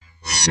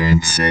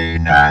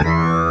Cincinnati.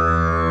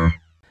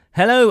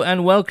 Hello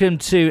and welcome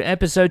to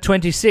episode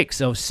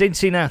 26 of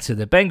Cincinnati,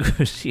 the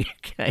Bengals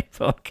UK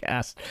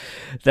podcast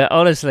that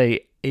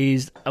honestly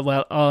is,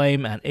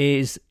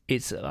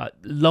 it's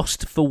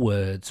lost for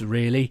words,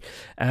 really.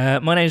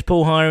 My name is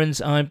Paul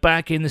Hirons. I'm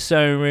back in the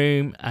sewing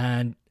room,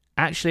 and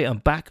actually I'm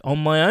back on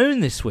my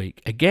own this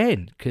week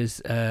again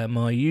because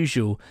my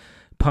usual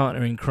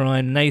partner in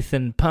crime,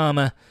 Nathan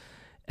Palmer,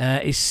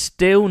 is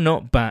still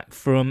not back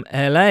from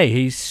LA.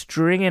 He's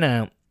stringing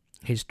out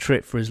his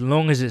trip for as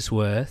long as it's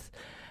worth.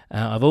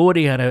 I've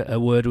already had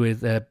a word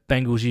with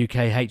Bengals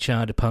UK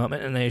HR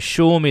department, and they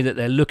assure me that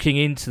they're looking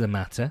into the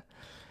matter.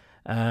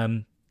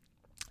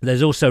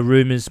 There's also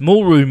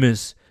more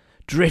rumours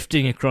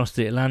drifting across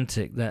the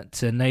Atlantic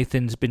that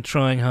Nathan's been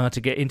trying hard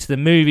to get into the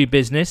movie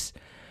business.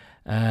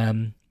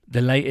 The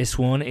latest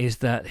one is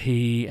that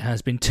he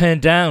has been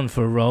turned down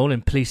for a role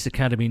in Police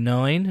Academy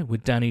 9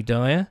 with Danny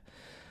Dyer.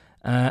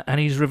 And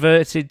he's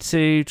reverted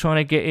to trying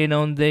to get in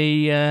on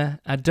the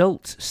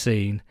adult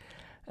scene.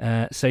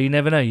 So you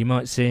never know. You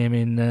might see him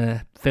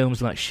in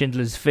films like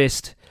Schindler's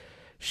Fist,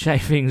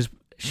 Shaving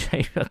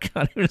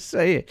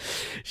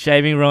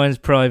Ryan's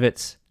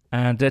Privates,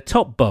 and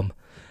Top Bum.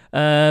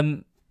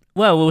 Well,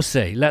 we'll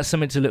see. That's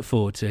something to look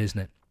forward to, isn't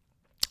it?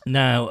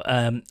 Now,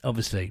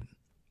 obviously,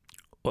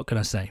 what can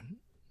I say?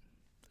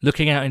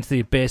 Looking out into the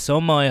abyss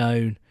on my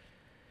own,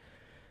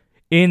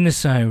 in the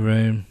sewing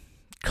room,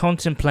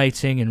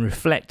 contemplating and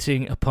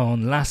reflecting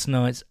upon last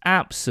night's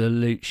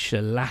absolute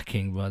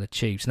shellacking by the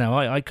Chiefs. Now,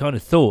 I kind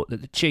of thought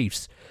that the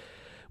Chiefs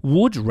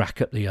would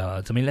rack up the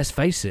yards. I mean, let's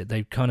face it,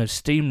 they've kind of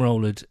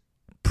steamrolled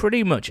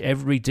pretty much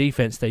every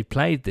defence they've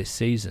played this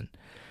season.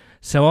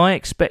 So I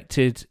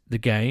expected the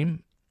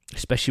game,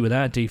 especially with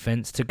our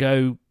defence, to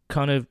go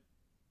kind of,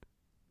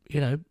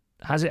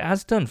 as it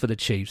has done for the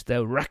Chiefs.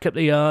 They'll rack up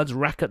the yards,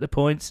 rack up the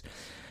points,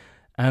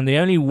 and the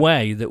only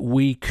way that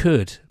we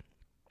could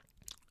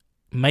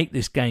make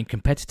this game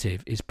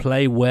competitive is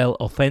play well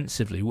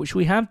offensively, which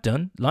we have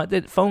done. Like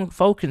the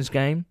Falcons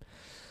game,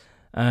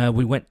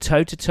 we went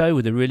toe-to-toe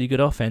with a really good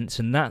offense,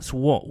 and that's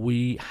what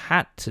we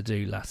had to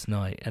do last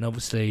night. And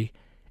obviously,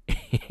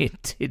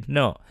 it did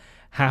not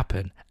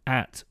happen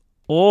at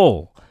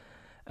all.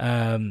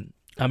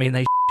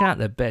 They out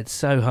their bed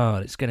so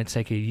hard, it's going to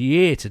take a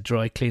year to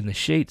dry clean the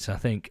sheets, I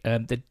think.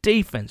 The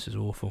defense was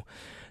awful.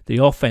 The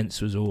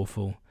offense was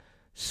awful.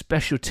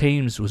 Special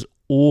teams was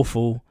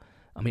awful.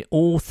 I mean,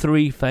 all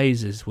three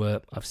phases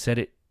were, I've said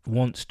it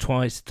once,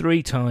 twice,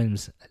 three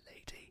times,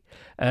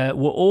 were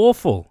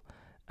awful.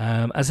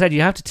 As I said,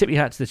 you have to tip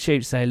your hat to the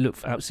Chiefs. They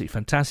looked absolutely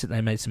fantastic.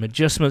 They made some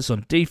adjustments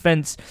on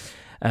defense.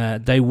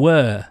 They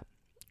were,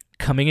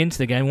 coming into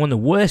the game, one of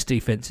the worst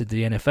defenses of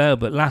the NFL.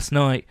 But last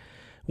night,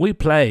 we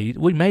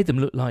made them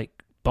look like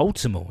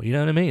Baltimore. You know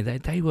what I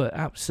mean? They were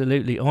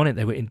absolutely on it.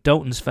 They were in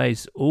Dalton's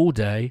face all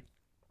day.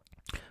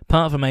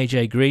 Apart from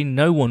AJ Green,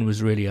 no one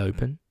was really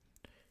open.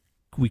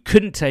 We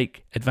couldn't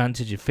take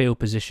advantage of field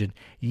position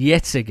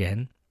yet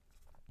again.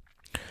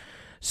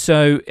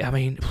 So,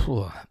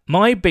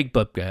 my big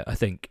bugbear, I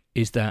think,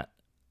 is that,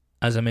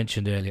 as I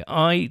mentioned earlier,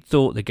 I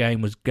thought the game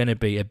was going to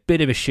be a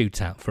bit of a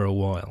shootout for a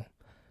while.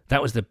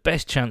 That was the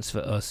best chance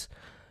for us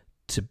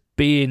to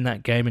be in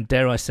that game and,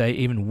 dare I say,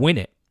 even win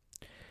it.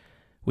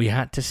 We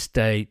had to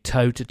stay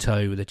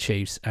toe-to-toe with the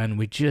Chiefs, and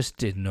we just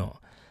did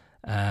not.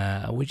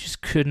 We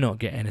just could not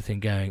get anything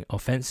going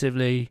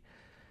offensively.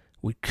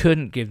 We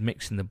couldn't give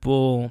Mixon the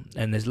ball,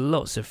 and there's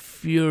lots of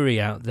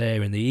fury out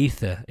there in the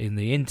ether, in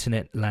the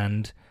internet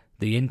land,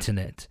 the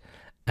internet.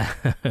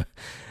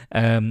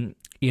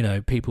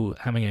 People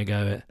having a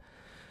go at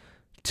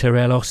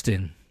Terrell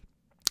Austin,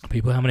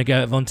 people having a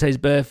go at Vontaze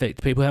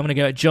Burfict, people having a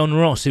go at John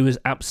Ross, who was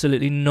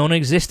absolutely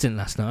non-existent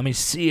last night. I mean,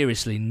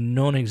 seriously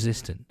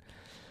non-existent.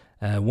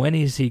 When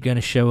is he going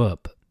to show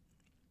up?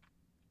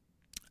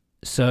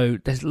 So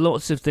there's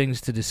lots of things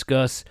to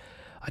discuss.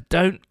 I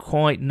don't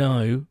quite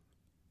know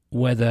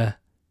whether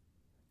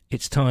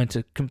it's time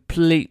to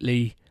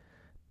completely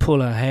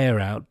pull our hair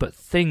out, but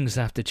things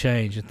have to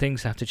change, and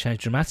things have to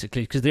change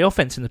dramatically, because the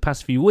offense in the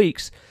past few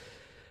weeks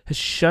has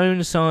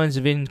shown signs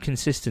of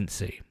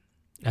inconsistency,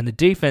 and the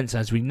defense,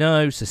 as we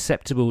know,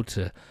 susceptible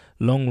to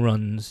long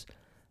runs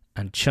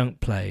and chunk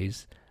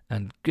plays,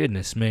 and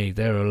goodness me,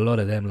 there are a lot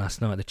of them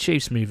last night. The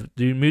Chiefs moved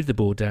the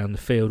ball down the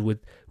field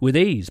with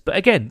ease, but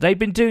again, they've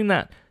been doing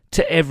that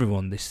to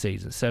everyone this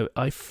season, so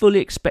I fully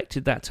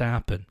expected that to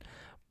happen.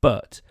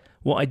 But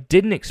what I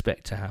didn't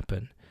expect to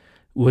happen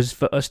was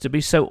for us to be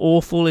so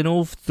awful in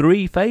all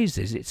three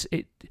phases.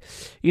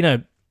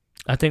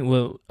 I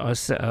think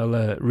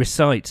I'll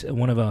recite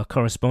one of our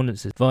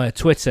correspondences via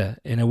Twitter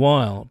in a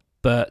while,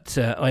 but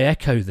I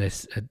echo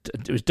this.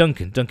 It was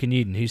Duncan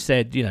Eden, who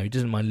said, he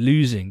doesn't mind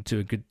losing to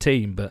a good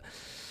team, but,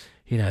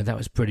 that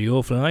was pretty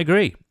awful. And I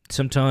agree.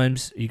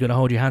 Sometimes you've got to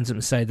hold your hands up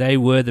and say they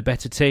were the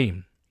better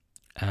team.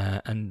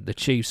 And the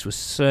Chiefs were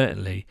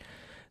certainly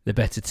the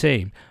better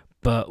team.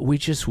 But we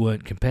just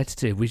weren't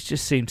competitive. We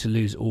just seemed to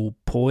lose all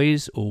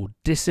poise, all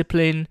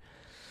discipline,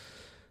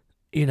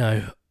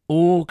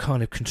 all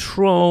kind of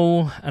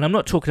control. And I'm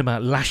not talking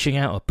about lashing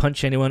out or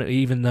punch anyone,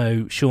 even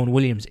though Sean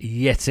Williams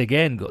yet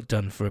again got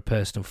done for a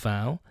personal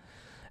foul,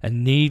 a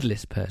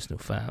needless personal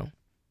foul.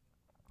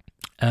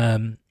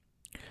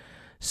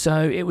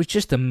 So it was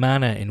just the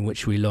manner in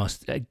which we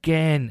lost.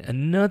 Again,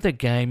 another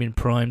game in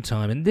prime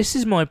time. And this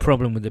is my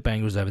problem with the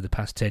Bengals over the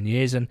past 10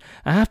 years. And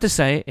I have to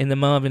say, in the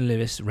Marvin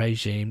Lewis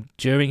regime,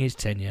 during his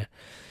tenure,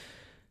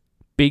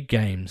 big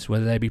games,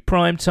 whether they be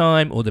prime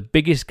time or the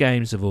biggest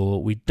games of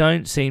all, we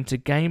don't seem to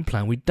game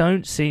plan. We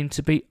don't seem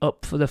to be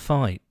up for the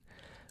fight,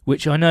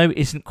 which I know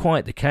isn't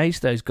quite the case.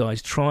 Those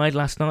guys tried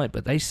last night,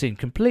 but they seemed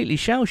completely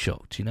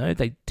shell-shocked.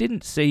 They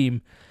didn't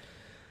seem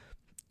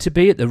to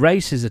be at the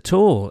races at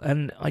all.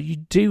 And you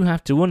do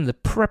have to wonder the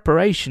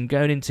preparation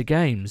going into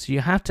games. You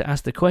have to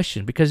ask the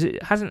question, because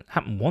it hasn't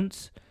happened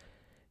once.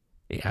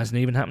 It hasn't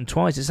even happened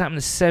twice. It's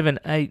happened 7,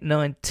 8,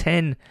 9,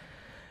 10,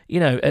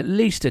 at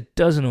least a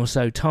dozen or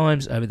so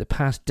times over the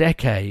past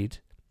decade,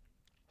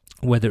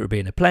 whether it be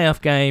in a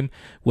playoff game,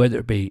 whether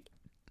it be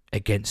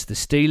against the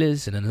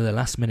Steelers in another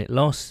last-minute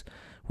loss,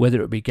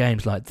 whether it be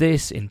games like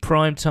this in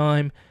prime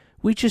time.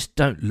 We just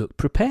don't look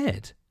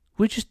prepared.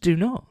 We just do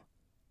not.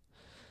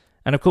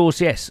 And of course,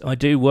 yes, I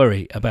do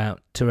worry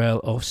about Terrell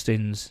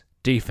Austin's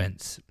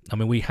defense. I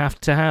mean, we have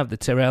to have the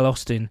Terrell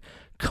Austin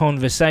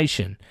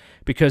conversation,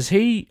 because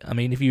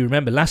if you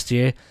remember last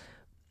year,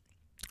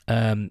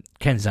 Ken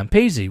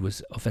Zampese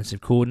was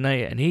offensive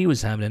coordinator and he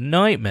was having a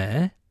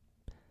nightmare.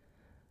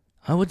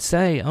 I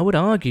would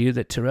argue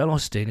that Terrell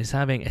Austin is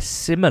having a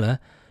similar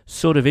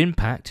sort of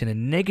impact in a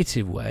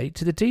negative way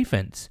to the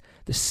defense.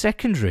 The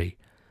secondary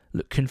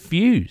look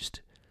confused.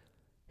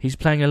 He's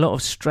playing a lot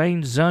of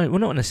strange zones. Well,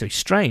 not necessarily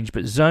strange,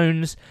 but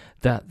zones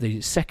that the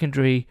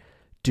secondary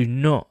do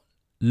not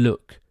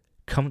look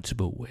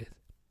comfortable with.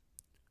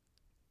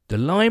 The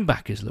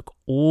linebackers look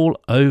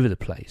all over the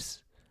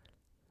place.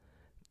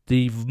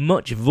 The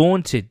much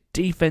vaunted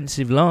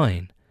defensive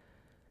line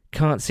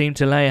can't seem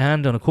to lay a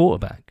hand on a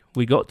quarterback.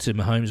 We got to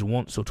Mahomes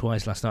once or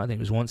twice last night. I think it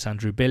was once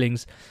Andrew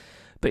Billings.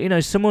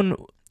 But, someone,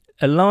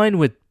 a line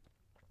with,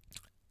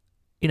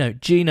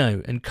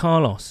 Gino and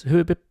Carlos, who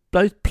have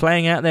both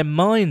playing out their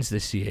minds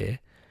this year.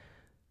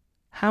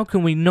 How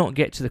can we not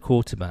get to the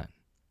quarterback?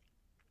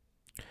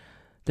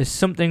 There's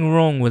something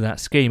wrong with that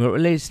scheme, or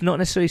at least not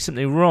necessarily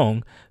something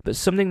wrong, but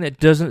something that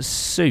doesn't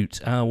suit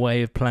our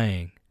way of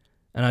playing.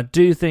 And I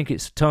do think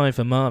it's time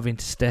for Marvin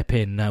to step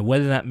in. Now,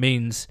 whether that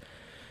means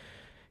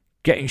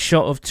getting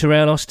shot of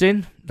Terrell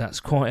Austin, that's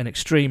quite an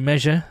extreme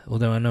measure,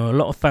 although I know a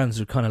lot of fans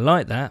would kind of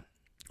like that,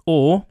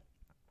 or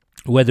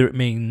whether it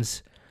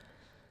means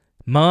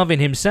Marvin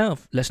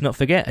himself, let's not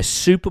forget, a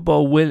Super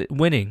Bowl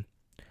winning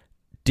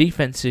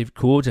defensive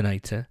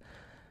coordinator.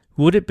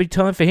 Would it be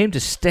time for him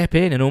to step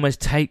in and almost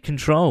take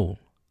control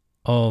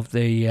of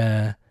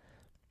the...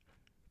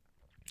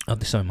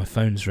 sorry, my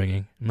phone's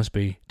ringing. It must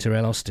be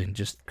Terrell Austin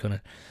just kind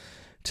of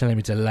telling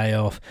me to lay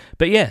off.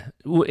 But yeah,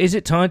 is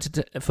it time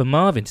for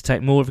Marvin to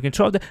take more of a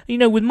control?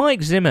 With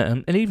Mike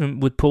Zimmer and even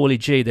with Paulie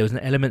G, there was an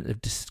element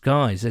of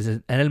disguise. There's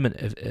an element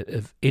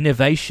of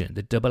innovation,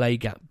 the double A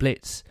gap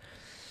blitz.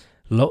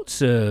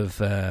 Lots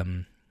of,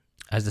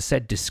 as I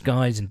said,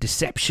 disguise and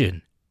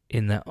deception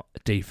in that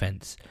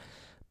defense.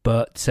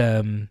 But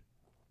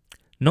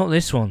not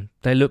this one.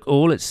 They look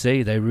all at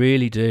sea. They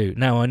really do.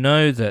 Now, I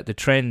know that the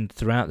trend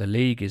throughout the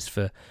league is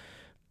for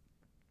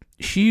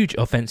huge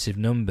offensive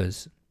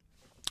numbers.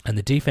 And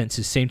the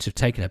defenses seem to have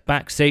taken a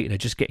back seat and are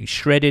just getting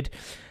shredded.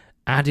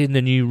 Add in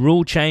the new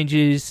rule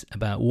changes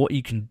about what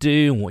you can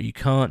do and what you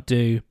can't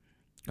do.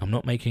 I'm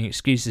not making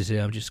excuses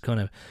here. I'm just kind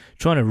of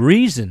trying to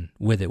reason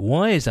with it.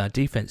 Why is our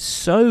defense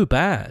so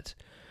bad?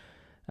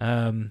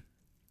 I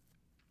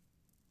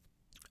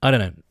don't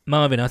know.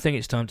 Marvin, I think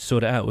it's time to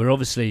sort it out. We're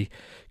obviously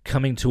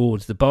coming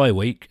towards the bye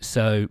week.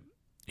 So,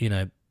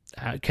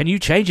 can you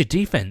change a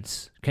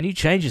defense? Can you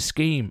change a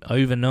scheme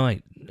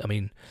overnight? I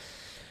mean,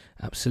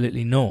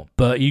 absolutely not.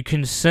 But you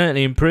can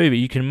certainly improve it.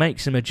 You can make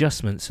some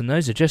adjustments. And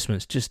those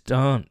adjustments just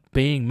aren't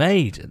being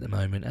made at the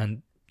moment.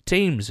 And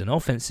teams and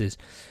offenses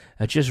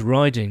are just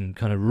riding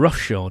kind of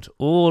roughshod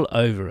all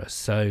over us.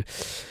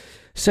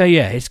 So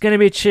yeah, it's going to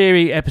be a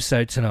cheery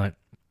episode tonight.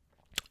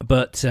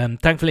 But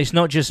thankfully, it's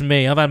not just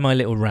me. I've had my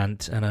little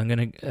rant, and I'm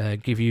going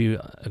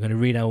to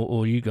read out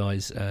all you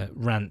guys'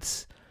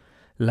 rants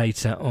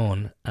later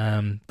on.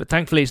 But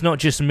thankfully, it's not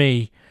just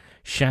me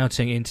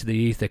shouting into the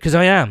ether, because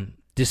I am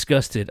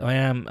disgusted.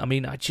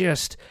 I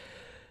just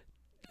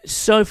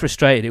so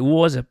frustrated. It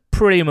was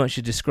pretty much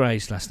a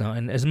disgrace last night,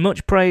 and as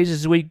much praise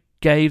as we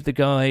gave the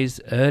guys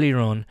earlier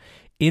on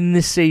in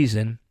the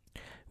season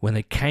when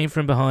they came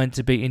from behind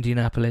to beat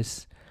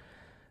Indianapolis,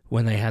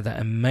 when they had that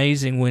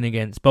amazing win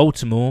against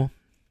Baltimore,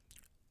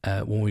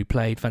 when we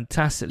played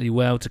fantastically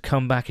well to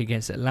come back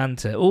against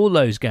Atlanta, all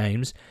those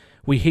games,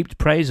 we heaped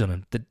praise on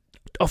them. The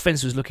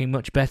offense was looking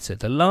much better.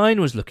 The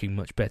line was looking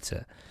much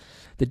better.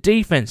 The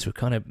defense were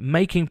kind of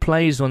making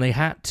plays when they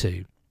had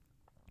to.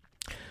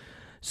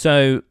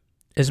 So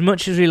as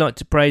much as we like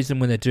to praise them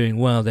when they're doing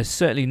well, they're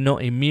certainly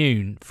not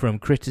immune from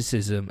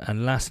criticism.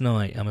 And last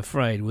night, I'm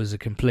afraid, was a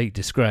complete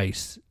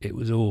disgrace. It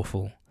was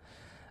awful.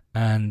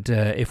 And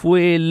if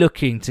we're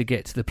looking to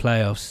get to the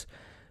playoffs,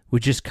 we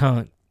just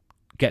can't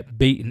get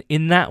beaten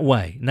in that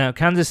way. Now,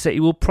 Kansas City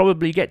will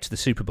probably get to the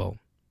Super Bowl.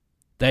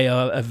 They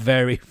are a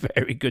very,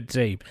 very good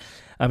team.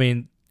 I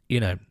mean,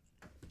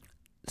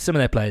 some of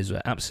their players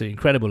were absolutely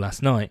incredible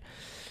last night.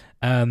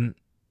 We're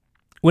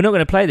not going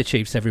to play the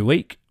Chiefs every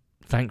week,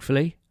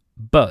 thankfully.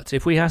 But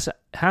if we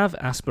have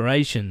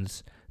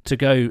aspirations to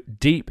go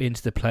deep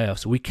into the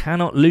playoffs, we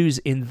cannot lose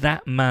in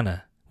that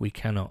manner. We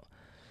cannot.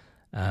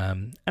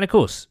 And of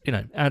course,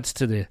 adds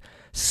to the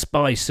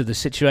spice of the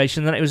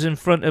situation that it was in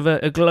front of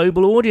a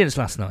global audience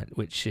last night,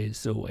 which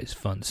is always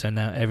fun. So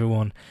now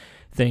everyone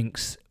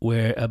thinks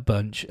we're a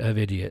bunch of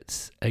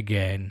idiots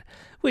again,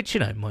 which,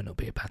 might not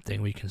be a bad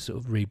thing. We can sort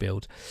of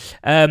rebuild.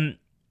 As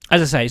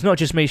I say, it's not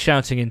just me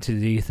shouting into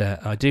the ether.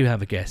 I do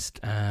have a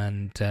guest,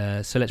 and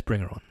so let's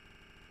bring her on.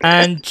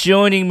 And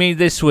joining me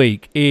this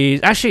week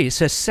is, actually, it's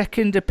her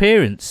second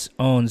appearance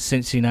on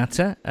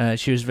Cincinnati.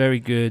 She was very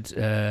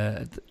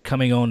good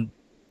coming on,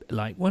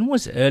 when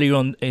was it? Earlier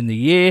on in the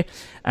year.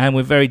 And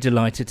we're very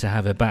delighted to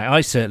have her back.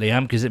 I certainly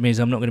am, because it means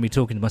I'm not going to be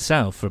talking to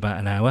myself for about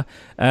an hour.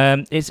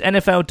 It's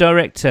NFL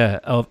Director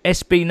of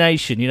SB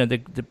Nation,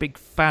 the big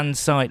fan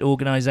site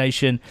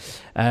organisation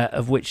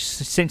of which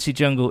Cincy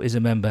Jungle is a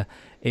member.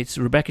 It's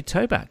Rebecca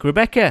Toback.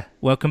 Rebecca,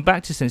 welcome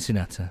back to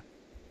Cincinnati.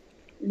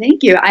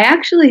 Thank you. I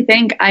actually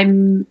think I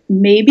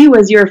maybe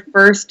was your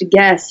first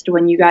guest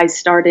when you guys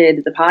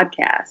started the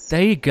podcast.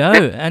 There you go.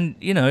 And,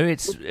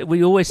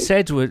 we always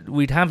said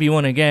we'd have you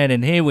on again,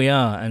 and here we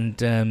are.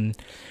 And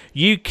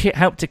you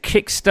helped to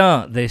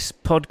kickstart this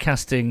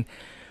podcasting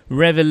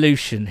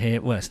revolution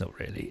here. Well, it's not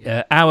really.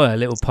 Our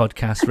little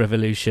podcast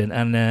revolution.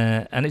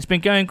 And it's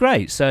been going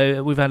great.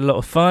 So we've had a lot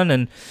of fun.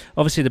 And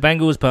obviously the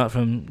Bengals, apart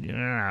from,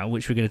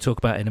 which we're going to talk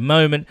about in a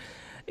moment,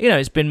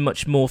 it's been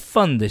much more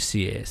fun this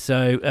year.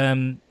 So,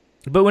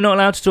 but we're not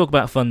allowed to talk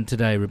about fun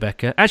today,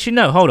 Rebecca. Actually,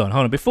 no. Hold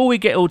on. Before we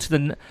get to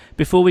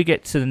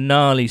the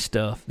gnarly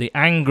stuff, the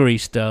angry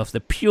stuff,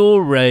 the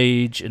pure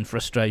rage and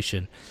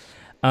frustration,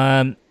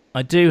 I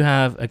do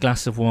have a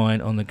glass of wine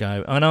on the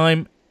go, and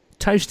I'm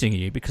toasting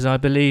you because I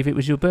believe it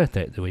was your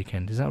birthday at the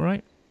weekend. Is that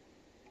right?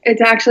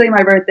 It's actually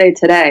my birthday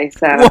today.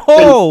 So.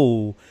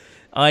 Whoa!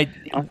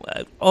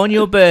 On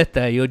your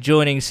birthday, you're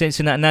joining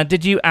Cincinnati. Now,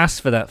 did you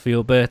ask for that for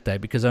your birthday?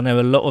 Because I know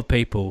a lot of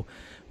people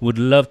would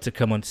love to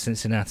come on to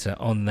Cincinnati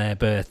on their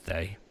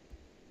birthday.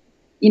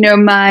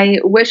 My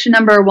wish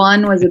number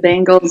one was a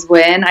Bengals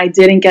win. I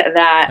didn't get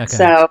that. Okay.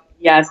 So,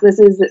 yes, this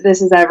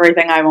is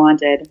everything I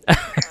wanted.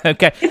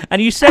 Okay.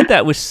 And you said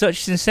that with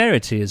such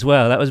sincerity as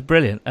well. That was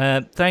brilliant.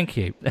 Thank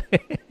you.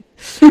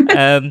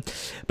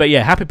 But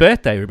yeah, happy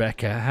birthday,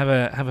 Rebecca.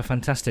 Have a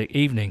fantastic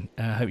evening.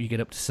 I hope you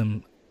get up to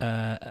some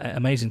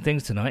amazing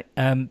things tonight.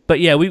 But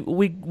yeah, we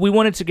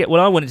wanted to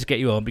I wanted to get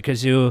you on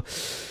because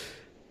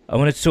I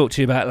wanted to talk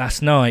to you about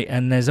last night,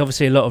 and there's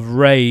obviously a lot of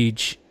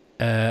rage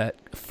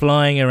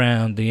flying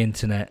around the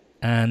internet,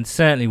 and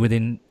certainly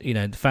within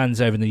the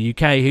fans over in the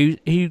UK who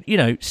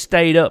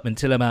stayed up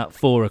until about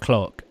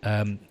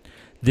 4:00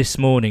 this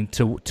morning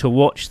to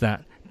watch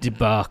that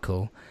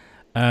debacle.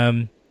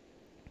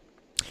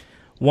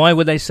 Why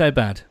were they so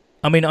bad?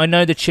 I mean, I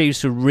know the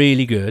Chiefs were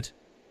really good,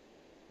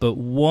 but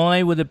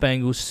why were the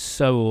Bengals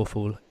so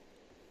awful?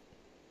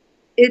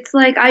 It's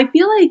I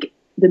feel like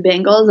the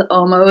Bengals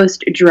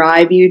almost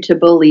drive you to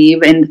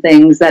believe in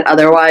things that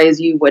otherwise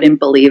you wouldn't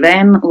believe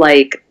in,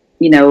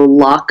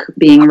 luck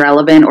being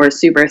relevant or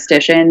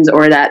superstitions,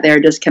 or that they're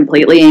just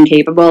completely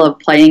incapable of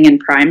playing in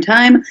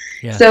primetime.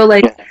 Yeah. So,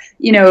 I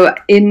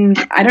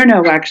don't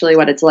know actually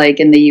what it's like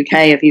in the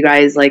UK if you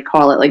guys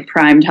call it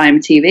primetime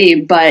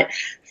TV, but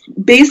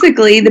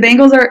basically the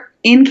Bengals are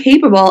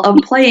incapable of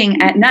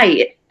playing at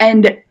night.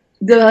 And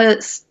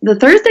the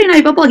Thursday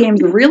night football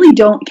games really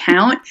don't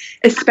count,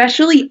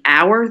 especially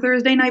our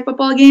Thursday night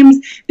football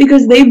games,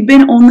 because they've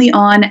been only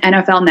on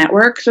NFL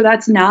Network. So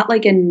that's not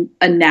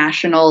a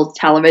national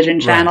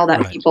television channel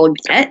that people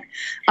get.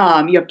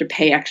 You have to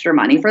pay extra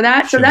money for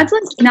that. Sure. So that's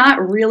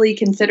not really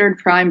considered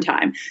prime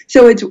time.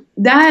 So it's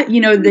that,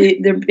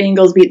 the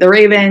Bengals beat the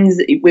Ravens.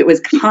 It was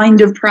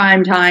kind of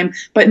prime time.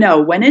 But no,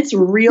 when it's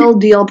real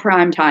deal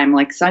prime time,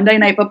 like Sunday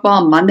night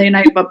football, Monday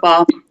night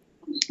football,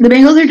 the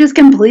Bengals are just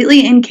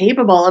completely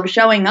incapable of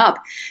showing up.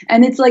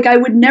 And it's I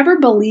would never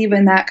believe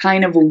in that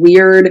kind of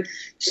weird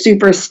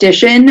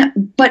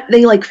superstition, but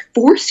they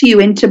force you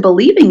into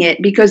believing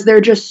it because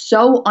they're just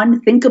so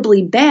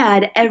unthinkably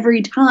bad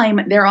every time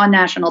they're on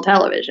national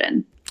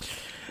television.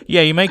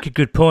 Yeah, you make a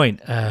good point.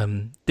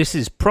 This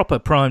is proper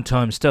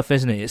primetime stuff,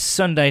 isn't it? It's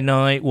Sunday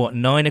night,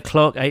 9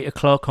 o'clock, 8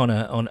 o'clock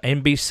on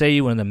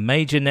NBC, one of the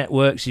major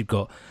networks. You've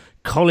got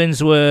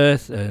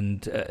Collinsworth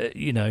and,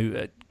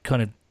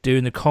 kind of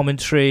doing the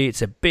commentary.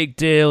 It's a big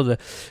deal.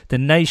 The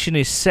nation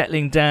is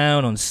settling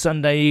down on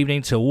Sunday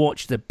evening to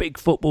watch the big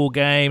football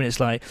game. And it's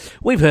like,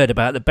 we've heard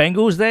about the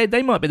Bengals.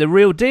 They might be the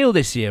real deal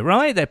this year,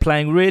 right? They're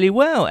playing really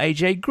well.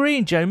 AJ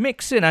Green, Joe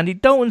Mixon, Andy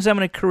Dalton's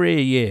having a career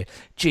year.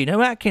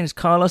 Geno Atkins,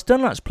 Carlos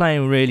Dunlap's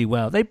playing really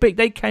well. They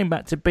came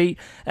back to beat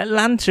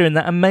Atlanta in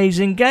that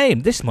amazing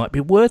game. This might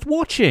be worth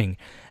watching.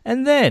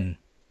 And then,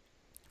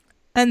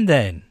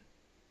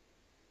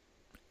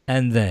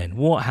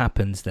 what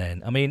happens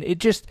then? I mean, it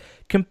just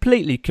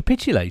completely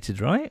capitulated,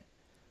 right?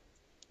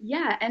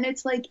 Yeah, and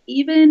it's like,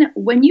 even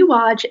when you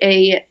watch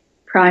a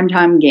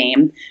primetime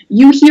game,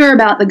 you hear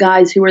about the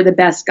guys who are the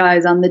best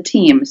guys on the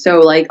team. So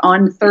like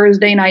on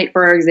Thursday night,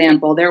 for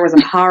example, there was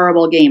a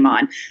horrible game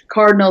on.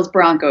 Cardinals,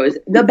 Broncos.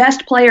 The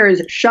best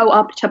players show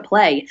up to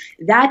play.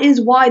 That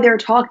is why they're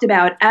talked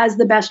about as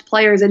the best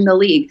players in the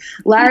league.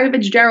 Larry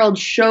Fitzgerald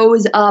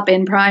shows up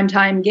in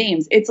primetime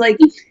games. It's like,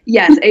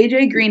 yes,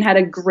 AJ Green had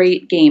a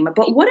great game,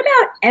 but what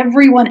about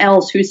everyone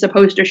else who's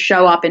supposed to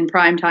show up in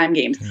primetime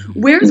games?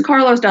 Where's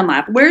Carlos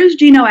Dunlap? Where's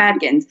Geno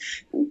Atkins?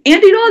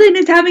 Andy Dalton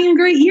is having a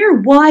great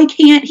year. Why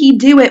can't he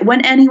do it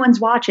when anyone's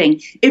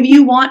watching? If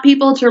you want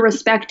people to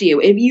respect you,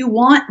 if you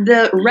want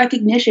the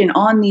recognition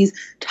on these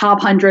top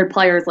 100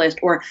 players list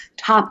or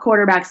top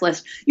quarterbacks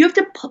list, you have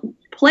to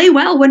play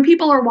well when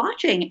people are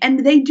watching.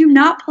 And they do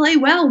not play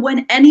well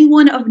when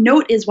anyone of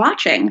note is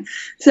watching.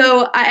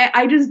 So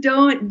I just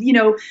don't,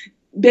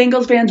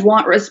 Bengals fans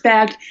want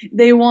respect.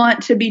 They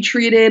want to be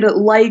treated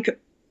like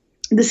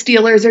the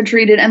Steelers are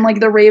treated and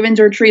like the Ravens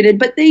are treated,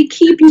 but they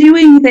keep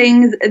doing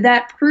things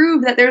that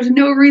prove that there's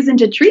no reason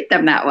to treat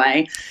them that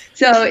way.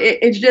 So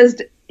it's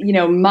just,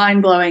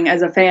 mind-blowing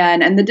as a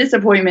fan, and the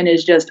disappointment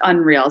is just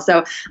unreal.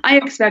 So I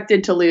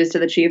expected to lose to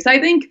the Chiefs. I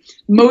think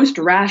most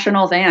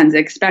rational fans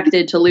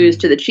expected to lose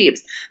to the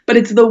Chiefs, but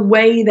it's the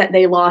way that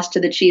they lost to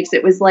the Chiefs.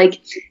 It was like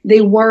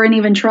they weren't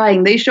even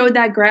trying. They showed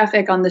that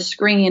graphic on the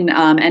screen.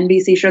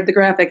 NBC showed the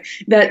graphic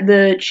that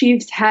the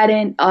Chiefs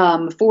hadn't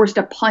forced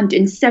a punt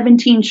in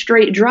 17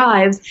 straight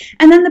drives,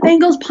 and then the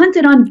Bengals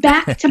punted on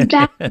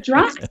back-to-back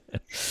drives.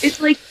 It's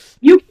like,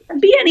 you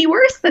can't be any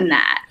worse than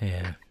that.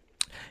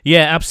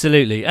 Yeah,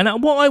 absolutely. And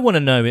what I want to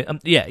know,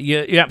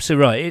 you're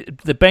absolutely right.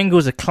 The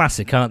Bengals are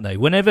classic, aren't they?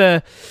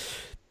 Whenever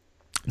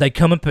they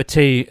come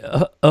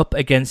up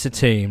against a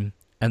team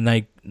and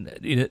the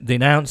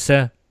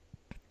announcer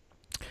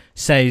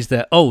says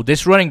that,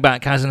 this running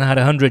back hasn't had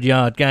a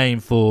 100-yard game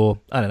for,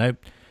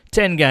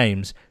 10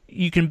 games,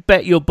 you can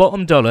bet your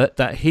bottom dollar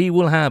that he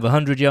will have a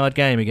 100-yard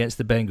game against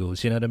the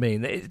Bengals. You know what I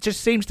mean? It just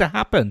seems to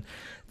happen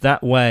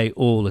that way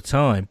all the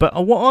time.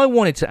 But what I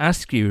wanted to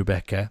ask you,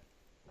 Rebecca,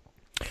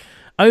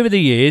 over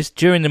the years,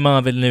 during the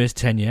Marvin Lewis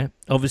tenure,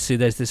 obviously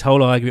there's this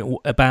whole argument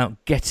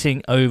about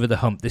getting over the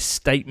hump, this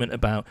statement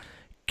about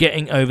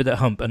getting over the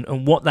hump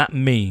and what that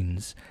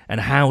means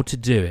and how to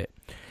do it.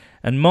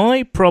 And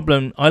my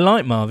problem, I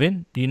like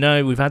Marvin.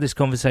 We've had this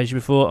conversation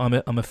before.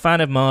 I'm a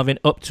fan of Marvin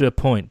up to a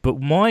point. But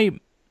my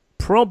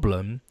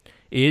problem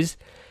is,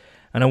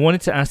 and I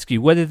wanted to ask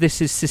you whether this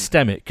is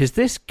systemic, because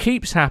this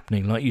keeps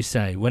happening, like you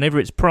say, whenever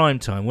it's prime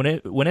time,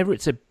 whenever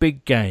it's a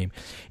big game,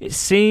 it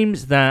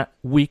seems that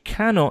we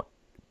cannot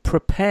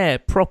prepare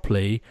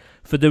properly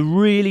for the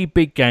really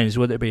big games,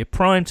 whether it be a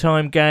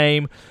primetime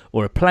game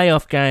or a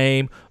playoff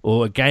game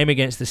or a game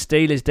against the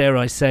Steelers, dare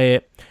I say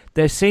it.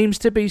 There seems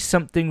to be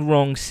something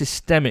wrong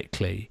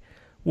systemically.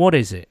 What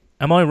is it?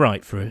 Am I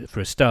right for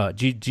a start?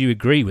 Do you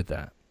agree with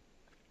that?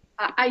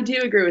 I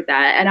do agree with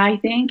that. And I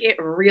think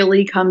it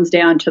really comes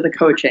down to the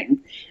coaching.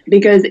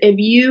 Because if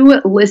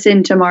you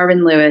listen to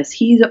Marvin Lewis,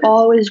 he's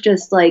always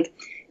just like,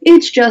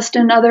 it's just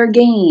another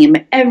game.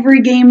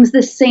 Every game's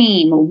the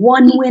same.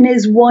 One win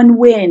is one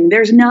win.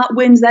 There's not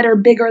wins that are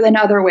bigger than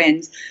other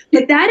wins.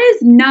 But that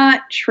is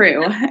not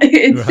true.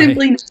 It's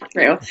simply not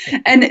true.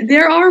 And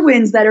there are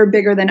wins that are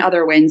bigger than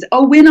other wins.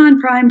 A win on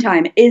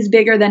primetime is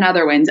bigger than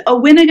other wins. A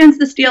win against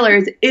the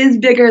Steelers is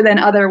bigger than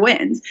other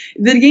wins.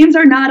 The games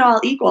are not all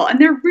equal, and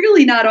they're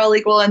really not all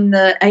equal in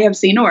the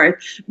AFC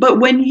North. But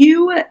when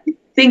you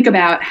think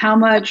about how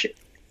much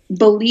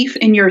belief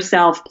in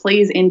yourself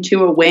plays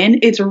into a win,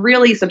 it's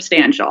really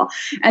substantial.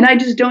 And I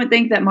just don't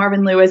think that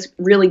Marvin Lewis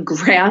really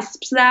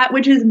grasps that,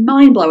 which is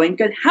mind-blowing,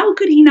 because how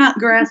could he not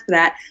grasp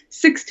that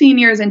 16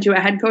 years into a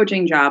head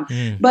coaching job?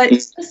 But it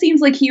just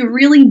seems like he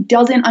really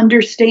doesn't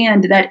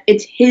understand that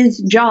it's his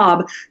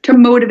job to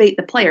motivate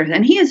the players.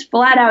 And he has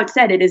flat out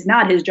said it is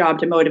not his job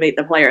to motivate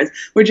the players,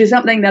 which is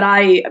something that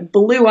I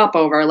blew up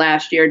over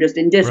last year just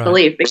in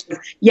disbelief. Because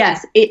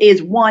yes, it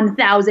is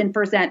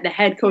 1,000% the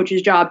head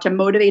coach's job to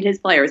motivate his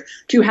players,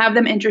 to have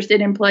them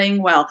interested in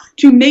playing well,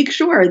 to make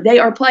sure they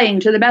are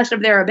playing to the best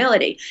of their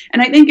ability.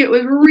 And I think it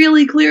was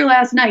really clear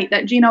last night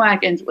that Geno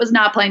Atkins was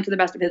not playing to the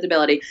best of his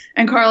ability,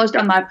 and Carlos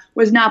Dunlap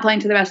was not playing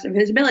to the best of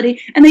his ability,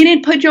 and they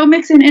didn't put Joe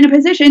Mixon in a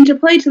position to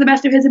play to the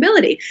best of his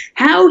ability.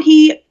 How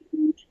he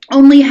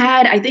only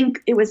had, I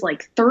think it was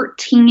like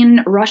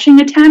 13 rushing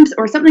attempts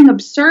or something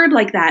absurd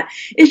like that.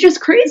 It's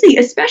just crazy,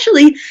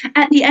 especially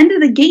at the end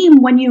of the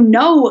game when you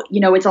know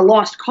it's a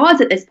lost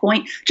cause at this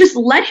point. Just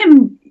let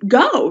him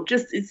go.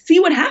 Just see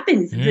what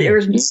happens.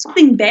 There's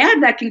nothing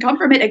bad that can come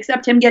from it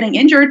except him getting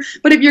injured.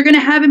 But if you're going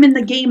to have him in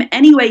the game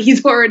anyway,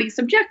 he's already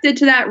subjected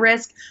to that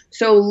risk.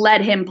 So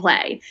let him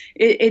play.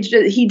 It's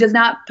just, he does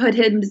not put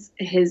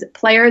his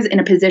players in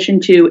a position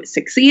to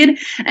succeed.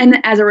 And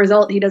as a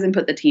result, he doesn't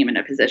put the team in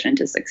a position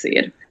to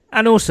succeed.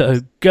 And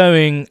also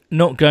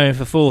not going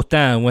for fourth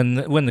down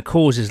when the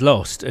cause is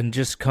lost, and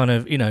just kind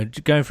of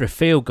going for a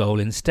field goal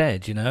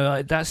instead.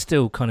 That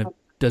still kind of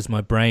does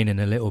my brain in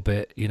a little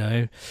bit.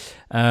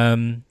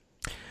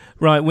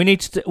 Right, we need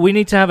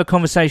to have a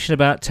conversation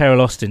about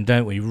Teryl Austin,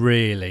 don't we?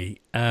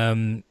 Really,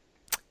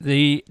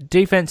 the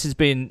defense has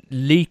been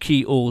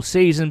leaky all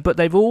season, but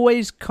they've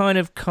always kind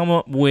of come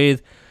up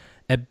with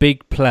a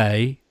big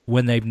play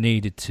when they've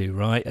needed to.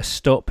 Right, a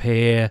stop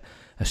here,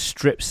 a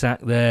strip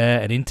sack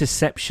there, an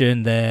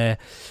interception there.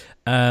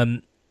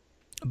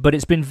 But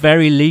it's been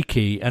very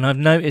leaky, and I've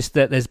noticed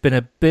that there's been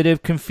a bit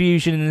of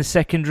confusion in the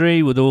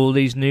secondary with all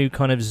these new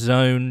kind of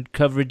zone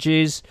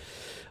coverages.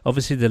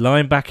 Obviously, the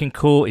linebacking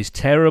core is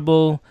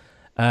terrible.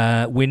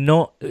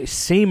 We're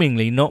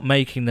seemingly not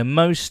making the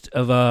most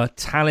of our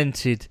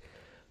talented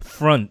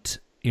front,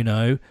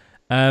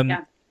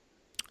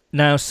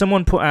 Now,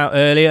 someone put out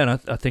earlier, and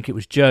I think it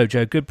was Joe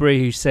Goodbury,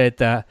 who said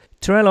that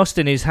Teryl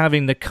Austin is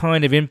having the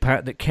kind of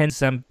impact that Ken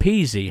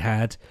Zampese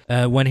had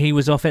when he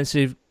was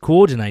offensive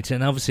coordinator,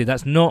 and obviously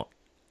that's not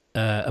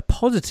a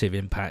positive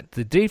impact.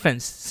 The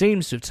defense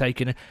seems to have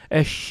taken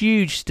a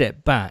huge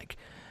step back.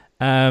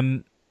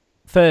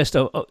 First,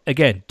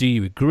 again, do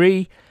you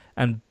agree?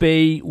 And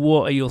B,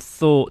 what are your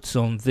thoughts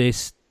on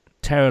this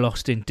Teryl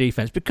Austin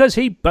defense? Because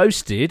he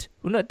boasted,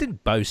 well, no,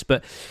 didn't boast,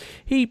 but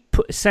he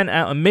sent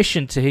out a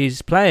mission to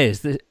his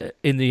players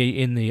in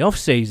the off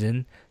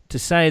season to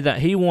say that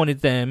he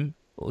wanted them,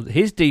 or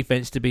his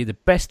defense, to be the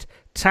best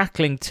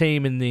tackling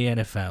team in the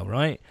NFL.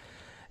 Right?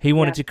 He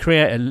wanted to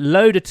create a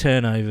load of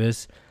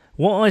turnovers.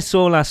 What I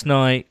saw last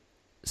night,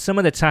 some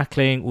of the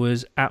tackling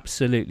was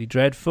absolutely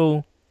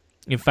dreadful.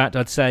 In fact,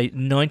 I'd say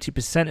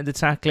 90% of the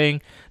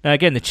tackling. Now,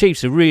 again, the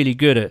Chiefs are really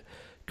good at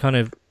kind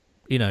of,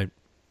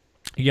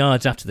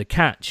 yards after the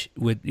catch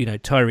with,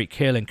 Tyreek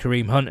Hill and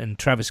Kareem Hunt and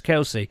Travis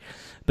Kelce.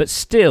 But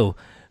still,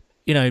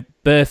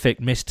 Burfict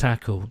missed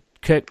tackle.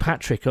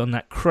 Kirkpatrick on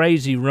that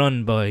crazy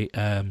run by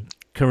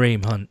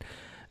Kareem Hunt.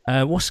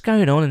 What's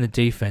going on in the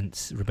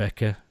defense,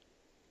 Rebecca?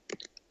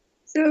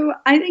 So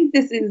I think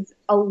this is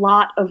a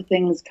lot of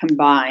things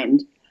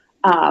combined.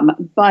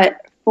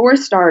 But for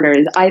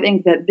starters, I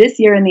think that this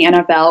year in the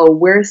NFL,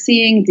 we're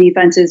seeing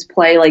defenses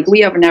play like we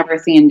have never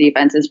seen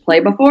defenses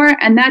play before.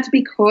 And that's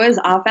because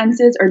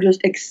offenses are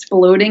just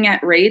exploding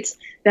at rates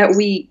that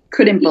we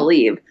couldn't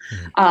believe.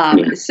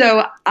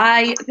 So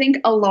I think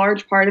a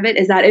large part of it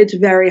is that it's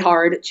very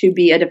hard to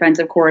be a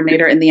defensive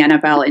coordinator in the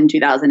NFL in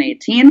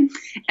 2018.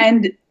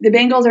 And the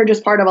Bengals are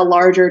just part of a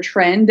larger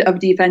trend of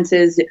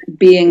defenses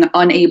being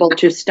unable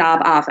to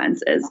stop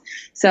offenses.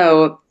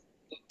 So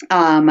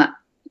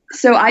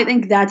I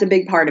think that's a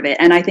big part of it.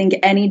 And I think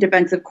any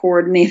defensive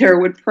coordinator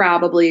would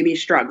probably be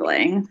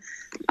struggling.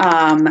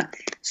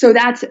 So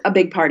that's a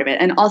big part of it.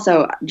 And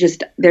also,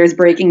 just there's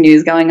breaking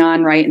news going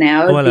on right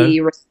now.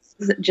 The Rams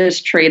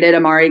just traded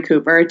Amari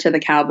Cooper to the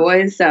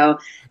Cowboys. So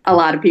a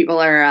lot of people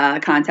are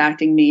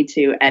contacting me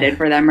to edit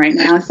for them right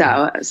now.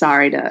 So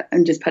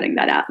I'm just putting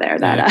that out there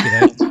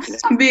that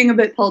I'm being a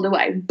bit pulled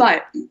away.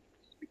 But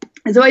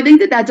so I think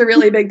that that's a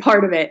really big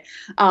part of it,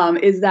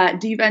 is that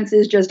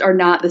defenses just are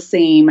not the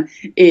same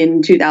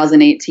in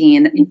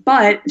 2018.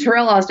 But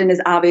Teryl Austin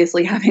is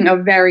obviously having a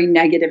very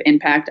negative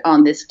impact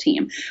on this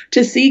team.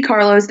 To see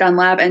Carlos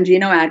Dunlap and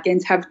Geno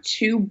Atkins have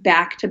 2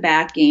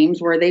 back-to-back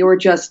games where they were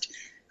just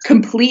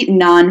complete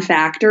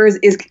non-factors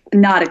is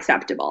not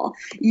acceptable.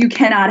 You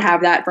cannot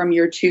have that from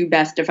your 2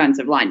 best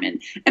defensive linemen.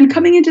 And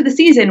coming into the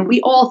season, we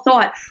all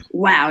thought,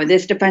 wow,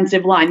 this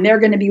defensive line, they're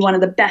going to be one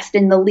of the best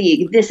in the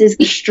league. This is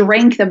the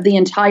strength of the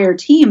entire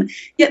team.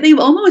 Yet they've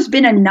almost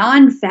been a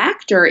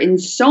non-factor in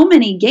so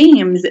many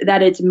games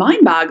that it's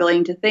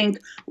mind-boggling to think,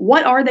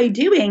 what are they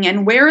doing?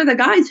 And where are the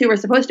guys who are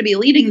supposed to be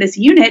leading this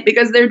unit?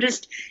 Because they're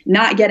just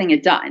not getting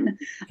it done.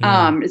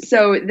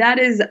 So that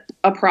is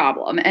a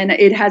problem. And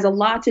it has a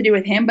lot to do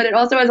with him, but it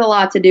also has a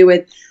lot to do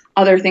with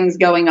other things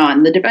going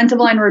on. The defensive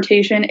line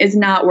rotation is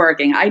not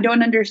working. I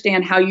don't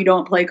understand how you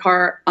don't play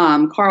Carl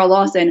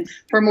Lawson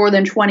for more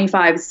than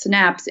 25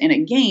 snaps in a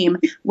game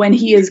when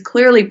he is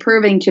clearly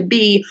proving to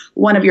be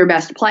one of your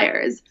best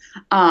players.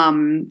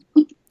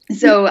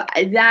 So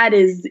that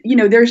is,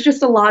 there's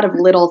just a lot of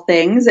little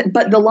things,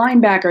 but the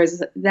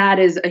linebackers, that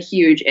is a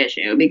huge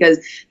issue because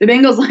the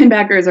Bengals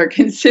linebackers are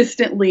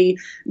consistently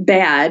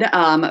bad,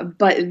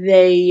 but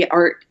they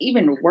are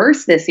even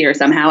worse this year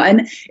somehow.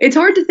 And it's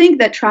hard to think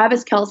that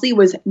Travis Kelce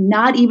was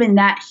not even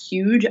that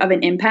huge of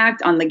an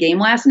impact on the game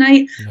last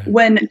night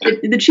when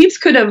the Chiefs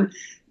could have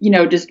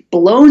just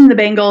blown the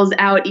Bengals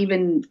out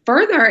even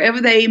further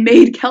if they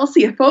made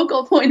Kelsey a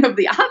focal point of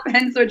the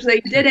offense, which they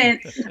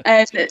didn't.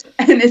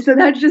 And so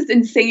that's just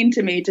insane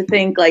to me to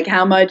think like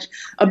how much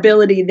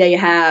ability they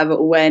have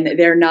when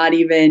they're not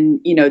even,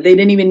 they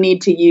didn't even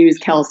need to use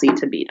Kelsey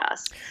to beat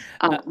us.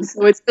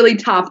 So it's really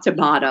top to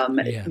bottom.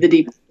 Yeah. The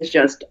defense is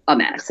just a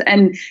mess.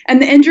 And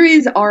the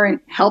injuries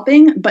aren't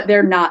helping, but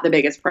they're not the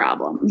biggest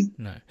problem.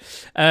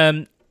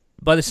 No.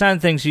 By the sound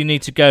of things, you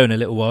need to go in a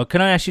little while.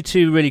 Can I ask you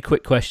 2 really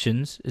quick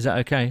questions? Is that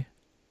okay?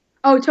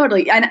 Oh,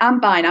 totally. And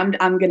I'm fine.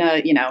 I'm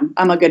gonna,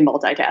 I'm a good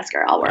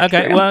multitasker. I'll work.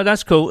 Okay, through. Well,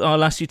 that's cool.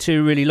 I'll ask you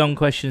 2 really long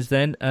questions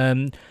then.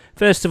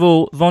 First of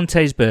all,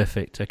 Vontaze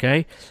Burfict,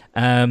 okay?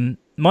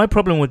 My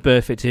problem with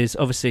Burfict is,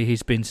 obviously,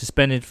 he's been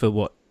suspended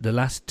for, the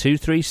last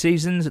 2-3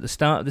 seasons at the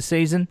start of the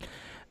season?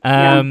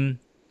 Now,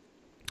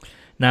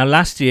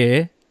 last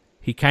year,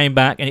 he came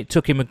back, and it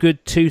took him a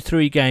good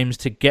 2-3 games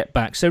to get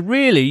back. So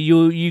really,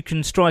 you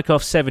can strike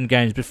off 7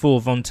 games before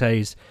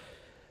Vontaze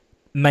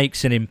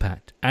makes an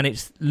impact. And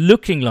it's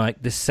looking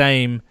like the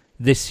same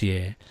this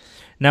year.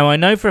 Now, I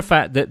know for a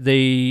fact that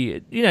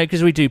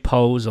because we do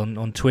polls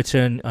on Twitter,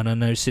 and I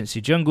know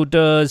Cincy Jungle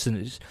does, and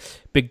there's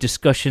big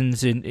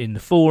discussions in the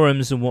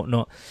forums and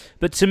whatnot.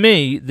 But to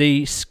me,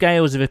 the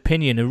scales of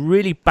opinion are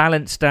really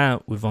balanced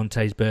out with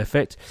Vontaze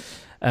Burfict.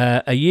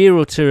 A year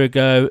or 2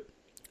 ago,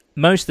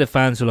 most of the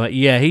fans were like,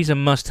 yeah, he's a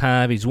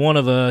must-have, he's one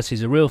of us,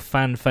 he's a real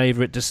fan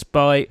favourite,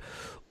 despite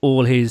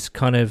all his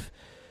kind of,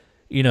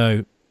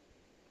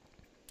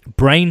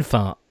 brain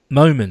fart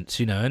moments,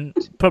 and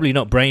probably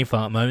not brain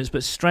fart moments,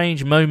 but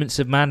strange moments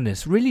of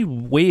madness, really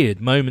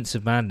weird moments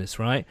of madness,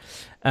 right?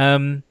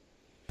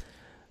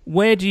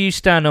 Where do you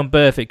stand on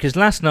Burfict? Because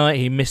last night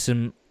he missed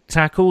some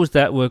tackles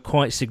that were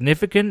quite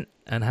significant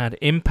and had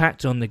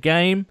impact on the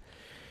game.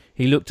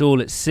 He looked all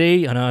at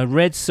sea, and I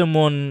read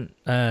someone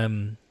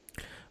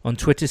on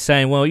Twitter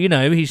saying, well,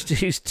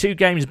 he's 2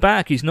 games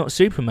back, he's not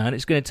Superman,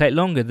 it's going to take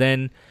longer.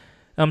 Then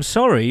I'm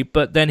sorry,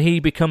 but then he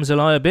becomes a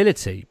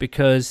liability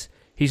because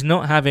he's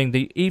not having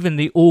even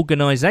the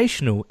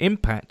organisational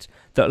impact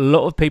that a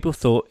lot of people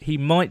thought he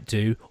might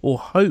do or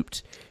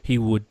hoped he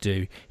would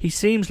do. He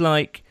seems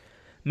like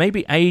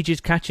maybe age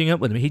is catching up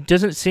with him. He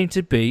doesn't seem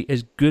to be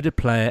as good a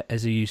player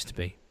as he used to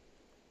be.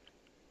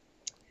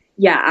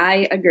 Yeah,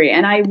 I agree.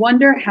 And I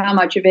wonder how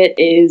much of it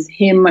is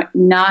him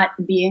not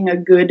being a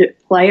good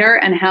player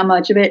and how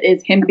much of it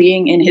is him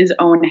being in his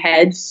own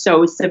head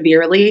so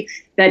severely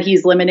that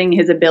he's limiting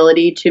his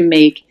ability to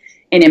make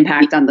an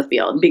impact on the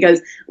field.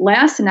 Because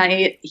last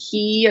night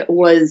he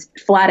was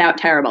flat out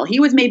terrible. He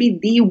was maybe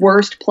the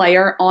worst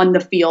player on the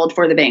field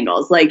for the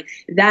Bengals. Like,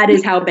 that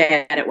is how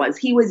bad it was.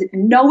 He was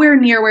nowhere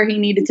near where he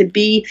needed to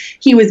be.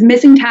 He was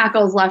missing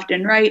tackles left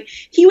and right.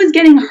 He was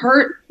getting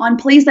hurt on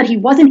plays that he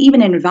wasn't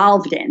even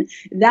involved in.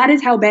 That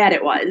is how bad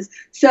it was.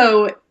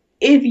 So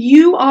if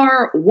you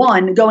are,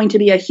 one, going to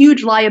be a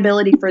huge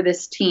liability for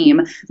this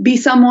team, be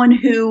someone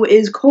who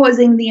is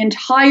causing the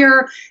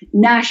entire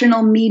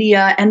national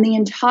media and the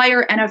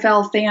entire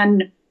NFL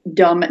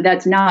fandom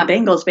that's not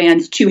Bengals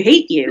fans to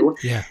hate you.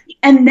 Yeah.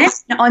 And then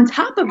on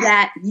top of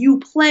that, you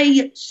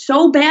play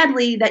so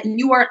badly that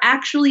you are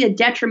actually a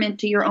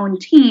detriment to your own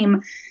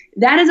team.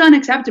 That is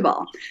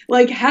unacceptable.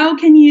 Like, how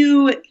can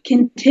you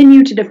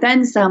continue to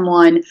defend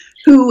someone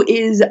who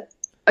is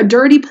a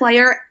dirty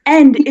player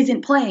and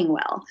isn't playing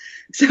well?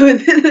 So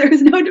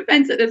there's no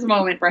defense at this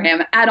moment for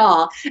him at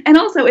all. And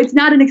also, it's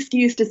not an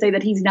excuse to say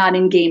that he's not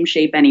in game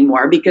shape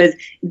anymore, because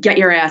get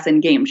your ass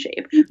in game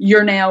shape.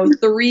 You're now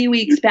 3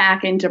 weeks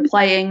back into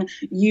playing.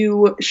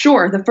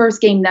 Sure, the first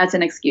game, that's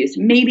an excuse.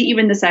 Maybe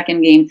even the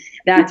second game,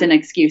 that's an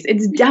excuse.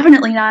 It's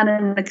definitely not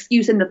an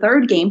excuse in the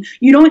third game.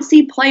 You don't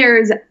see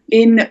players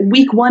in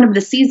week 1 of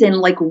the season,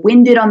 like,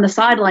 winded on the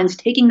sidelines,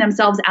 taking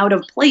themselves out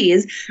of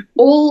plays.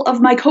 All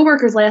of my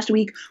coworkers last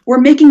week were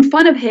making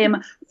fun of him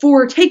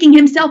for taking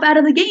himself out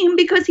of the game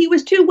because he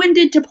was too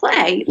winded to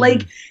play.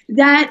 Like,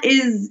 that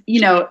is,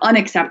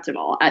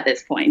 unacceptable at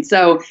this point.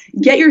 So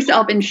get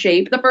yourself in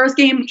shape. The first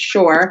game,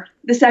 sure.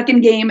 The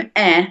second game,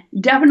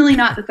 definitely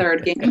not the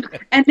third game.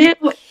 And now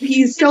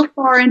he's so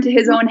far into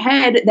his own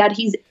head that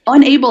he's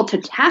unable to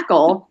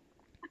tackle.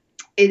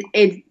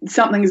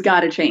 Something's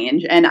got to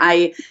change. And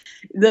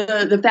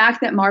the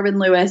fact that Marvin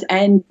Lewis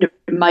and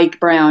Mike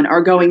Brown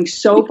are going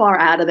so far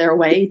out of their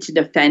way to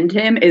defend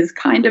him is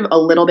kind of a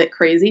little bit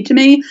crazy to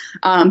me,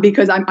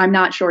 because I'm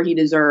not sure he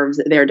deserves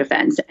their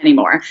defense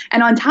anymore.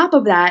 And on top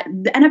of that,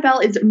 the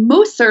NFL is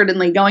most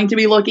certainly going to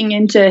be looking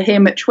into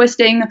him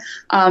twisting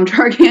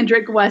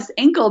Charcandrick West's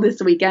ankle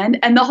this weekend,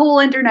 and the whole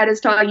internet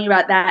is talking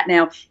about that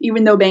now,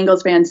 even though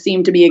Bengals fans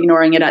seem to be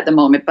ignoring it at the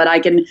moment. But I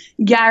can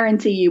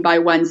guarantee you by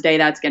Wednesday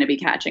that's going to be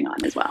catching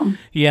on as well.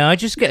 Yeah, I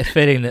just get a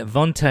feeling that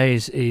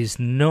Vontaze is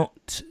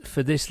not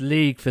for this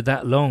league for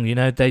that long.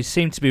 They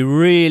seem to be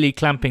really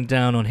clamping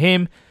down on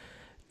him.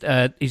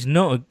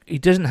 He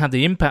doesn't have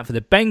the impact for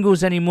the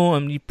Bengals anymore,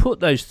 and you put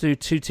those two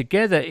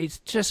together, it's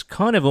just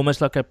kind of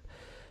almost like a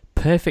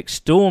perfect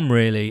storm,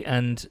 really.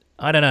 And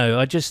I don't know,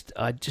 I just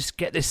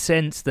get this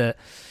sense that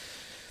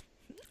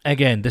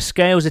again, the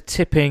scales are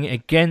tipping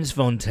against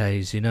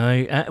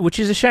Vontaze, which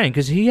is a shame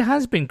because he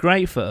has been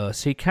great for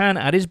us. He can,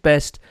 at his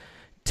best,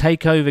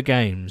 take over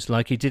games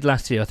like he did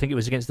last year. I think it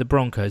was against the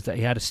Broncos that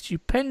he had a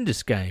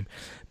stupendous game.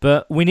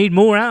 But we need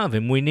more out of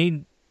him. We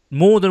need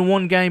more than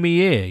one game a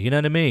year. You know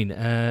what I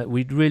mean?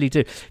 We really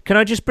do. Can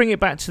I just bring it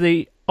back to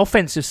the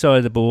offensive side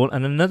of the ball?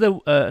 And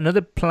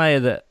another player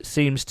that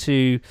seems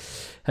to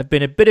have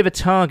been a bit of a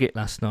target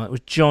last night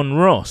was John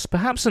Ross.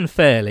 Perhaps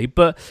unfairly,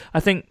 but I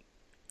think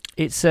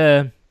it's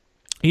when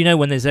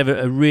there's ever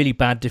a really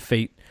bad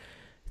defeat,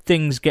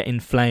 things get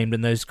inflamed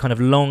and those kind of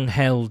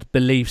long-held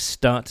beliefs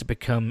start to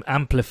become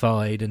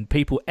amplified and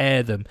people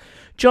air them.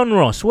 John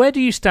Ross, where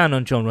do you stand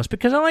on John Ross?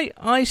 Because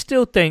I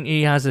still think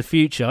he has a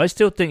future. I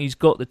still think he's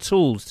got the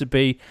tools to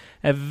be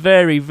a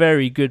very,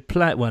 very good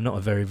player. Well, not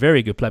a very,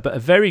 very good player, but a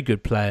very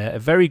good player, a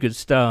very good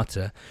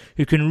starter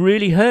who can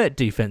really hurt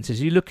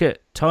defences. You look at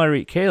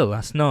Tyreek Hill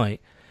last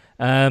night.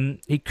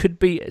 He could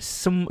be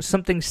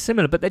something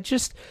similar, but they're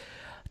just...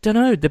 don't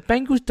know, the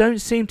Bengals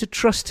don't seem to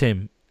trust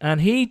him,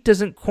 and he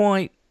doesn't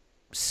quite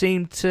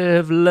seem to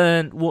have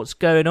learned what's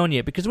going on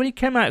yet, because when he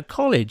came out of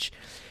college,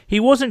 he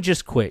wasn't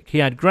just quick. He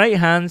had great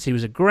hands, he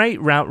was a great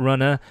route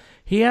runner,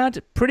 he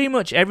had pretty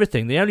much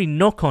everything. The only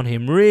knock on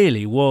him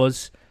really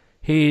was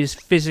his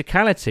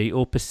physicality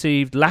or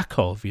perceived lack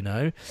of,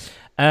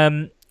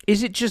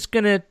 Is it just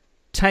going to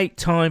take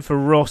time for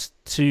Ross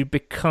to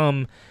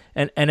become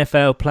an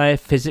NFL player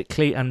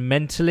physically and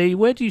mentally?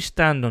 Where do you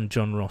stand on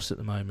John Ross at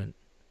the moment?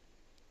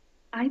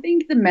 I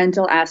think the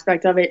mental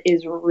aspect of it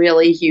is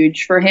really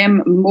huge for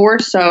him, more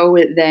so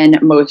than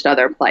most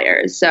other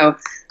players. So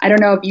I don't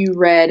know if you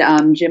read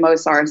Jim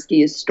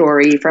Owczarski's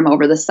story from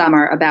over the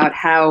summer about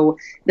how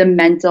the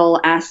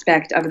mental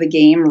aspect of the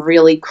game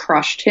really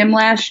crushed him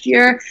last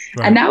year.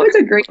 Right. And that was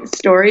a great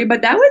story,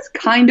 but that was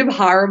kind of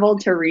horrible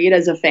to read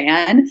as a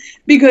fan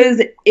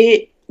because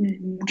it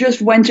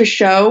just went to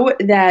show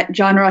that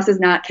John Ross is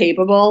not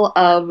capable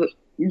of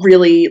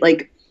really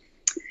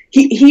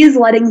He is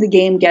letting the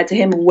game get to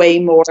him way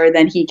more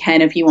than he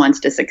can if he wants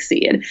to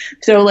succeed.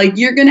 So,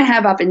 you're going to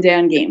have up and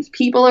down games.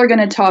 People are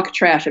going to talk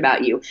trash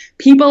about you.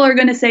 People are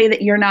going to say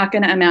that you're not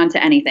going to amount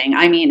to anything.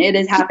 I mean, it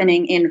is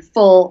happening in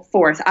full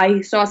force.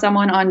 I saw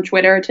someone on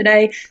Twitter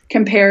today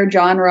compare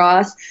John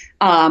Ross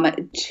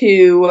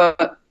to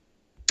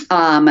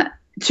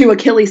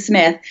Achilles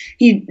Smith.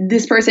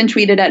 This person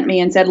tweeted at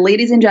me and said,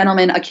 "Ladies and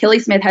gentlemen,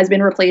 Achilles Smith has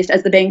been replaced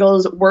as the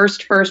Bengals'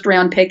 worst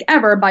first-round pick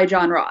ever by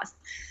John Ross."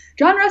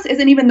 John Ross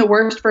isn't even the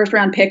worst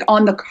first-round pick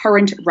on the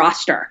current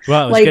roster.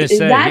 Well,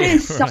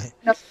 is such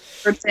a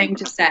hard thing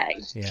to say.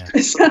 Yeah.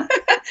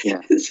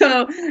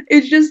 So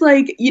it's just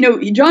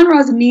John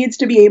Ross needs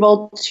to be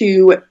able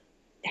to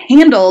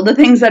handle the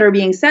things that are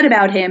being said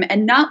about him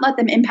and not let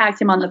them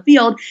impact him on the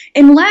field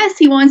unless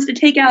he wants to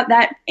take out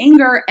that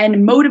anger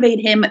and motivate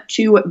him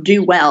to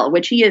do well,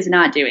 which he is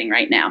not doing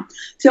right now.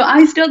 So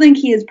I still think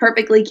he is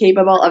perfectly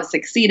capable of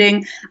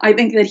succeeding. I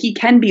think that he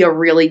can be a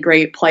really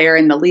great player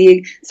in the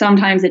league.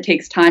 Sometimes it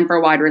takes time for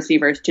wide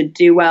receivers to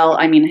do well.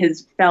 I mean,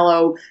 his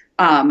fellow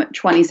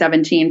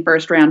 2017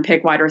 first-round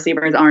pick wide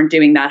receivers aren't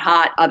doing that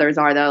hot. Others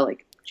are, though,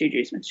 like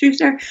Juju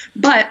Smith-Schuster.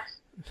 But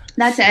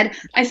that said,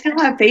 I still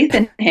have faith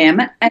in him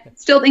and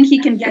still think he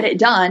can get it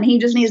done. He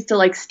just needs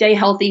to stay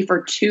healthy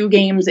for 2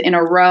 games in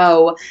a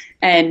row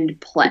and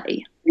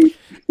play.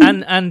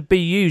 And be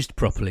used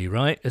properly,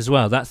 right, as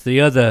well. That's the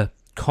other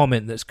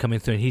comment that's coming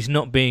through. He's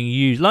not being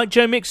used, like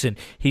Joe Mixon,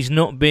 he's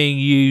not being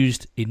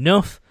used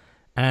enough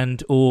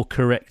and or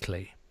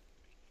correctly.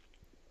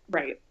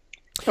 Right.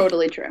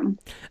 Totally true.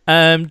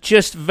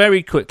 Just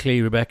very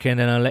quickly, Rebecca, and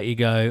then I'll let you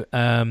go.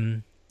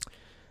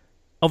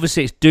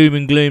 Obviously, it's doom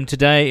and gloom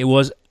today. It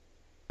was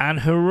an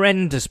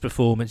horrendous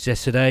performance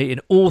yesterday in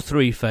all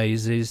 3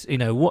 phases.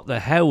 What the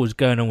hell was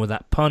going on with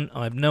that punt?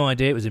 I have no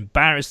idea. It was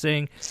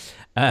embarrassing.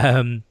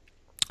 The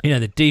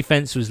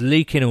defense was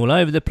leaking all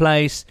over the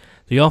place.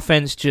 The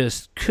offense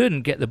just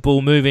couldn't get the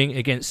ball moving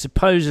against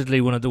supposedly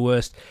one of the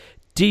worst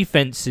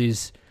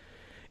defenses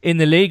in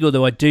the league,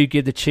 although I do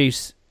give the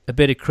Chiefs a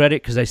bit of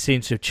credit because they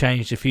seem to have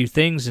changed a few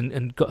things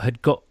and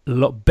had got a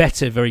lot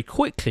better very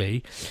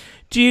quickly.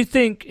 Do you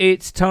think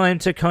it's time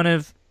to kind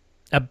of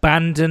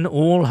abandon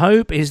all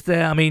hope?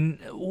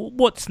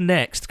 What's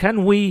next?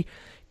 Can we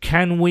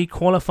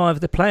qualify for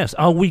the playoffs?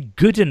 Are we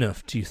good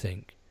enough, do you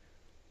think?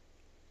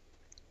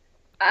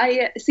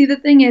 The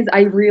thing is,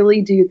 I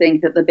really do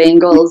think that the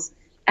Bengals,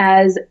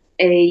 as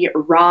a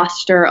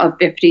roster of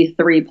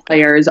 53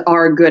 players,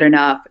 are good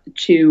enough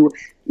to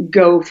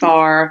go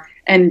far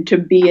and to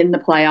be in the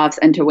playoffs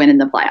and to win in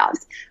the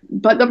playoffs.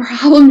 But the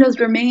problem just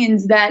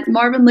remains that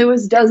Marvin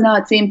Lewis does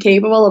not seem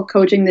capable of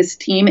coaching this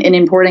team in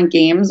important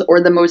games or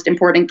the most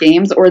important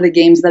games or the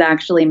games that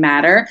actually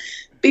matter,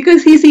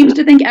 because he seems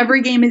to think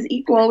every game is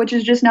equal, which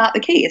is just not the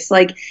case.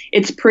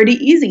 It's pretty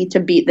easy to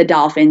beat the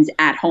Dolphins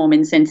at home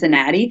in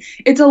Cincinnati.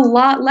 It's a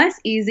lot less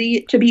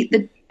easy to beat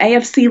the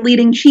AFC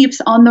leading Chiefs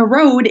on the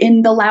road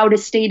in the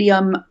loudest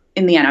stadium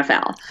in the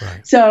NFL.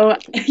 Right. So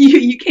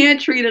you can't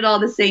treat it all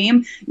the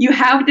same. You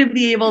have to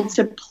be able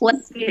to play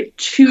it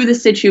to the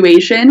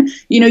situation.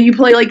 You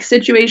play like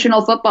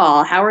situational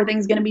football. How are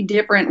things going to be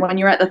different when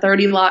you're at the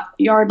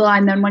 30-yard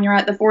line than when you're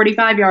at the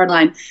 45-yard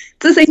line? It's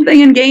the same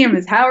thing in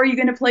games. How are you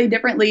going to play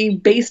differently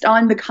based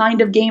on the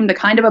kind of game, the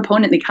kind of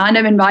opponent, the kind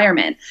of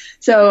environment?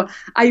 So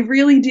I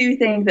really do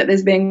think that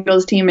this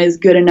Bengals team is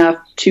good enough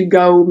to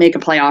go make a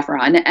playoff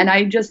run. And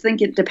I just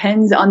think it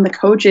depends on the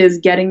coaches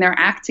getting their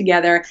act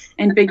together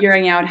and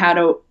figuring out how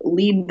to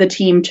lead the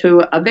team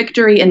to a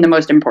victory in the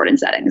most important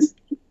settings.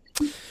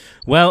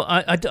 Well,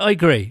 I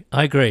agree.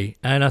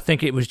 And I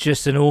think it was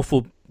just an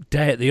awful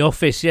day at the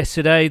office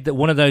yesterday, that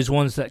one of those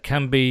ones that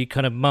can be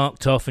kind of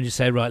marked off and just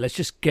say, right, let's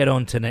just get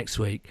on to next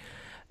week.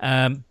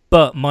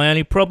 But my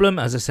only problem,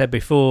 as I said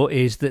before,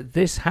 is that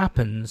this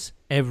happens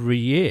every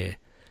year.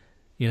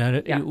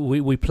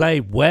 We play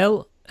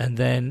well and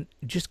then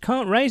just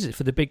can't raise it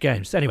for the big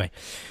games. Anyway,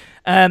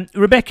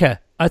 Rebecca,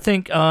 I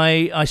think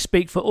I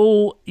speak for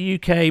all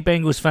UK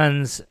Bengals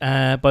fans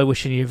by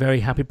wishing you a very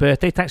happy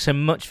birthday. Thanks so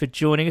much for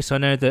joining us. I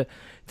know that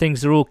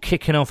things are all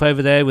kicking off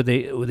over there with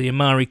the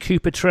Amari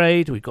Cooper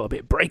trade. We've got a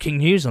bit of breaking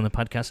news on the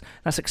podcast.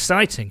 That's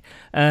exciting.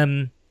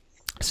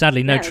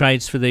 Sadly, no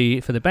trades for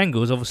the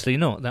Bengals. Obviously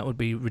not. That would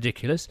be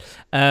ridiculous.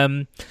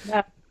 But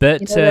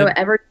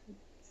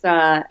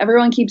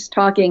everyone keeps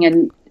talking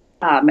and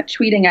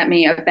tweeting at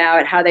me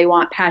about how they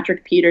want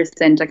Patrick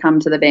Peterson to come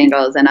to the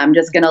Bengals, and I'm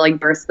just gonna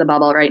burst the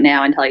bubble right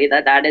now and tell you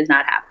that is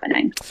not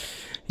happening.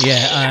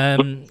 Yeah,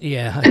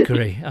 I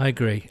agree.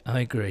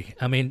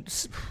 I mean,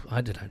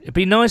 I don't know. It'd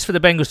be nice for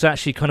the Bengals to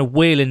actually kind of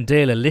wheel and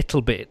deal a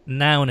little bit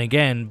now and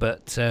again,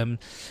 but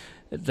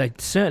they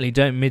certainly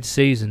don't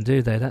mid-season,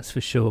 do they? That's for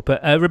sure.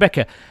 But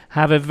Rebecca,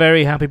 have a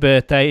very happy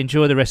birthday.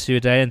 Enjoy the rest of your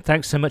day, and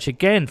thanks so much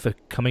again for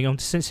coming on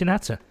to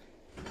Cincinnati.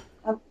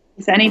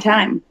 It's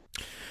anytime.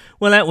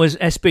 Well, that was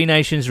SB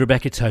Nation's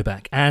Rebecca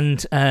Toback,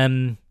 and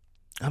I'm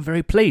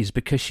very pleased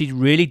because she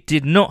really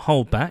did not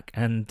hold back,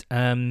 and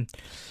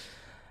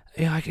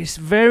it's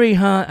very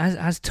hard,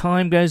 as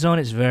time goes on,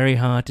 it's very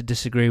hard to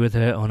disagree with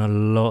her on a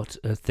lot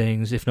of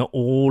things, if not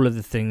all of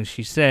the things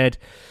she said.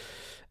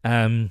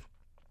 I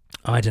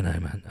don't know,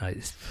 man.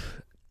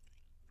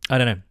 I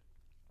don't know.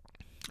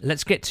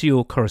 Let's get to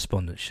your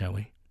correspondence, shall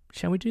we?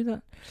 Shall we do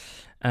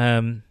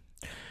that?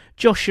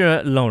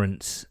 Joshua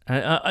Lawrence,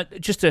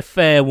 just a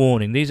fair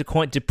warning, these are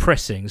quite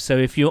depressing, so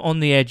if you're on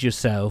the edge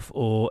yourself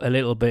or a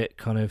little bit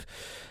kind of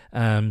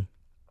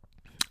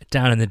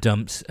down in the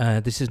dumps,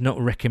 this is not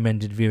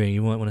recommended viewing.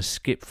 You might want to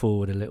skip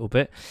forward a little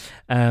bit.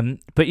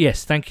 But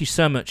yes, thank you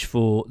so much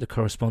for the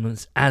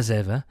correspondence, as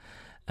ever.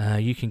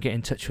 You can get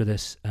in touch with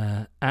us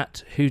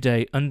at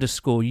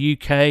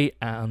Houday_UK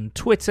on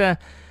Twitter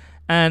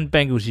and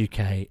Bengals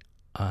UK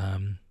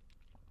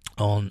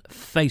on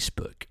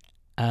Facebook.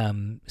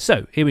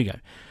 So here we go.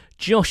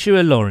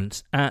 Joshua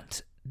Lawrence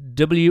at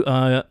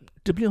WOPR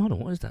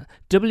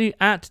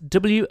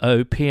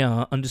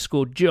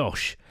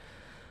 _Josh.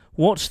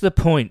 What's the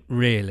point,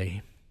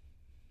 really?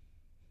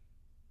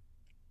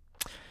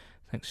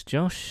 Thanks,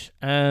 Josh.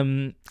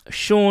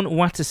 Sean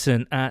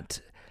Watterson at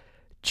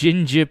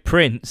Ginger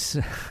Prince.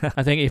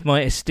 I think if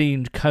my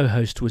esteemed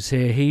co-host was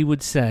here, he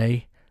would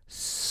say,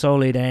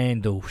 solid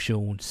handle,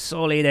 Sean.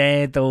 Solid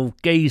handle,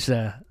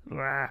 geezer.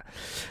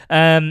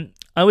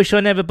 I wish I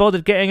never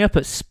bothered getting up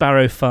at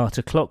Sparrow Fart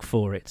o'clock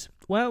for it.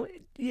 Well,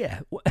 yeah.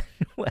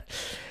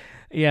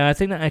 Yeah, I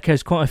think that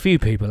echoes quite a few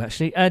people,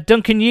 actually.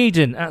 Duncan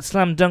Yeadon at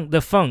Slam Dunk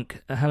the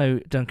Funk. Hello,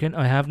 Duncan.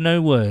 I have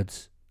no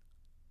words.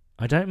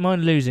 I don't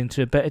mind losing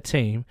to a better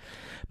team,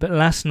 but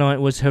last night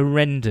was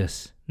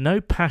horrendous.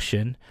 No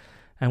passion,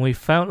 and we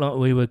felt like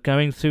we were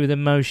going through the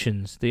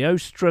motions. The O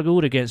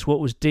struggled against what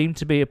was deemed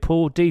to be a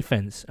poor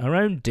defence. Our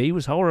own D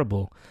was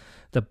horrible.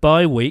 The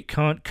bye week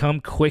can't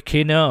come quick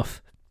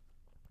enough.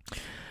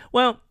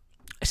 Well,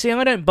 see,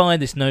 I don't buy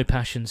this no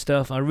passion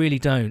stuff. I really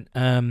don't.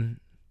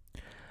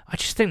 I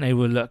just think they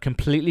were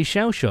completely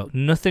shell-shocked.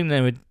 Nothing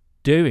they were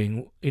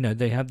doing,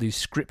 they had these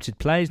scripted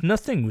plays.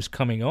 Nothing was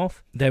coming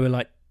off. They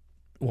were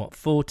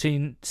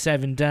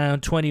 14-7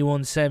 down,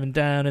 21-7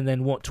 down, and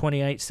then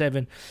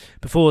 28-7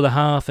 before the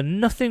half,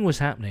 and nothing was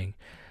happening.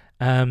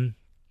 I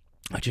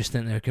just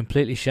think they were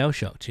completely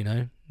shell-shocked,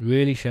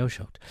 really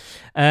shell-shocked.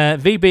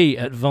 VB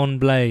at Von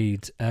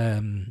Blade.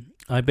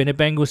 I've been a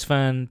Bengals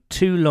fan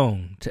too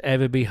long to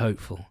ever be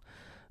hopeful.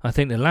 I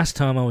think the last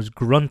time I was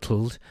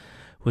gruntled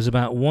was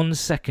about 1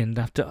 second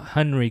after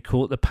Henry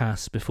caught the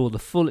pass before the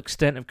full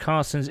extent of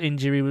Carson's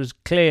injury was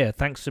clear.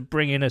 Thanks for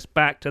bringing us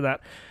back to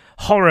that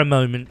horror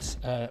moment,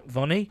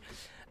 Vonnie.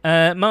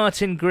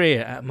 Martin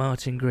Greer at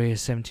Martin Greer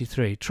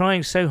 73.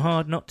 Trying so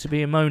hard not to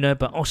be a moaner,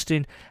 but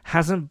Austin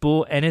hasn't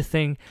brought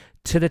anything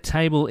to the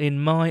table in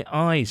my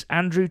eyes.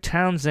 Andrew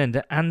Townsend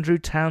at Andrew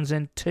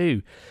Townsend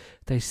 2.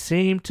 They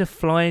seem to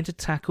fly into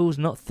tackles,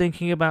 not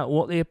thinking about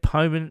what the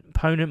opponent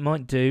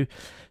might do.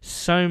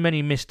 So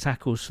many missed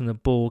tackles from the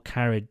ball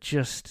carried,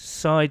 just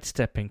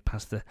sidestepping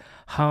past the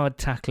hard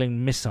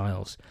tackling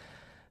missiles.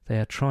 They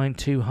are trying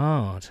too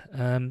hard.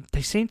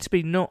 They seem to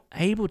be not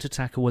able to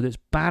tackle, whether it's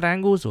bad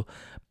angles or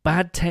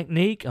bad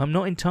technique. I'm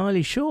not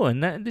entirely sure.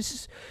 And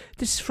this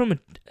is from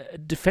a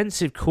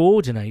defensive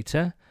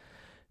coordinator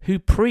who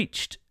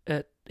preached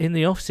in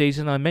the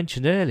off-season, I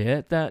mentioned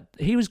earlier, that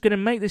he was going to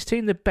make this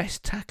team the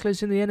best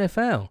tacklers in the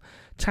NFL.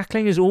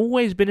 Tackling has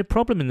always been a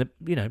problem in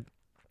the,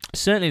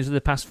 certainly over the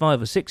past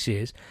 5 or 6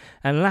 years.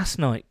 And last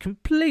night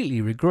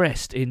completely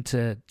regressed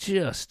into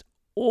just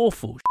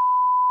awful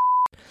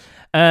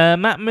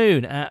Matt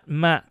Moon at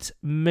Matt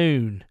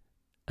Moon.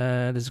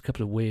 There's a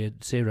couple of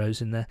weird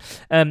zeros in there.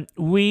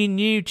 We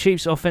knew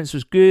Chiefs' offense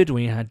was good.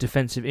 We had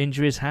defensive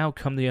injuries. How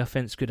come the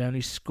offense could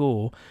only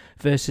score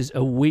versus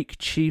a weak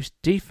Chiefs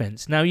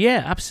defense? Now,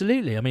 yeah,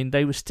 absolutely. I mean,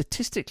 they're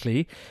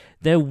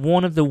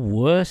one of the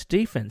worst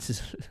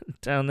defenses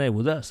down there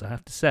with us, I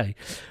have to say.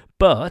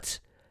 But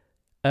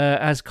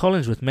as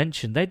Collinsworth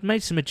mentioned, they'd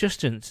made some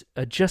adjustments,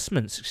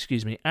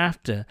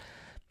 after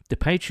the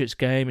Patriots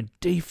game, and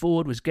D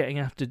Ford was getting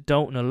after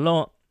Dalton a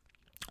lot.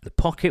 The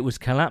pocket was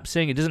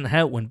collapsing. It doesn't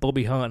help when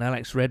Bobby Hart and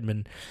Alex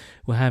Redmond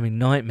were having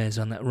nightmares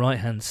on that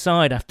right-hand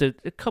side after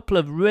a couple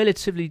of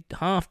relatively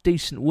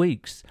half-decent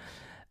weeks.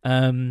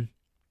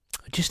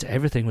 Just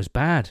everything was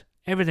bad.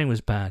 Everything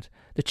was bad.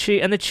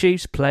 The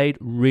Chiefs played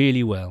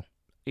really well.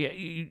 Yeah,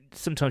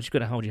 sometimes you've got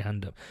to hold your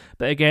hand up.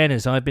 But again,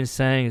 as I've been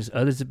saying, as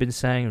others have been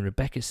saying, and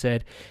Rebecca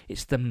said,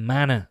 it's the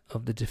manner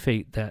of the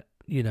defeat that,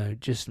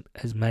 just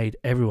has made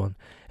everyone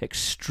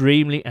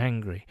extremely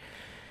angry.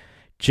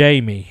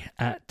 Jamie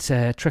at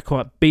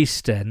Trequart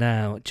Beaster.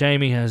 Now,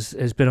 Jamie has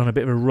been on a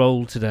bit of a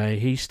roll today.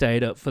 He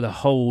stayed up for the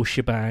whole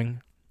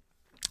shebang.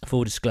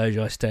 Full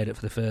disclosure, I stayed up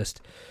for the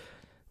first,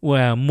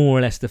 more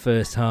or less the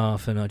first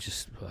half, and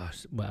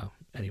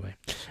anyway.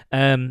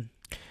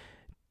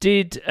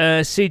 Did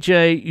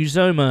CJ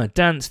Uzoma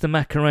dance the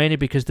Macarena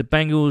because the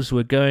Bengals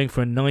were going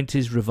for a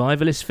 90s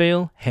revivalist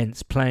feel,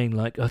 hence playing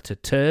like utter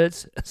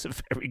turds? That's a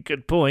very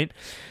good point,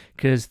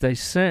 because they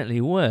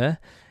certainly were.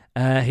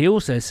 He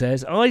also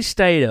says, I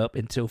stayed up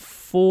until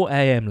 4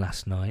 a.m.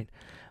 last night.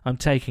 I'm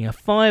taking a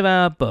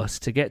 5-hour bus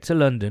to get to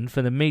London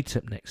for the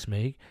meetup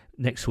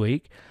next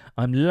week.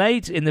 I'm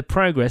late in the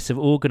progress of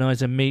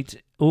organising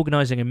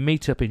a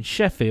meetup in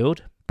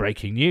Sheffield.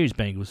 Breaking news,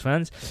 Bengals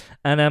fans.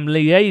 And I'm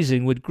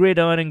liaising with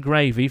Gridiron and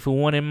Gravy for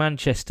one in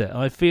Manchester.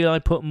 I feel I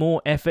put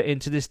more effort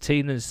into this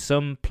team than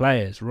some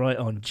players. Right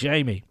on,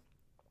 Jamie.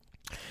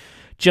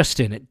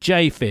 Justin at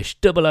Jfish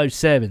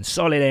 007,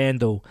 solid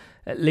handle.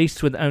 At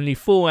least with only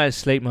 4 hours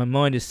sleep, my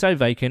mind is so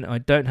vacant I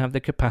don't have the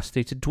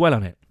capacity to dwell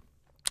on it.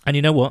 And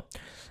you know what?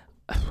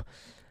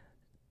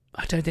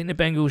 I don't think the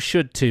Bengals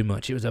should too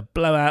much. It was a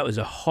blowout, it was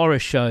a horror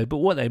show. But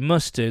what they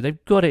must do,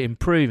 they've got to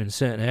improve in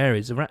certain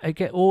areas.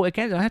 Again,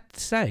 I have to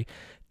say,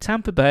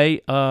 Tampa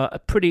Bay are a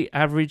pretty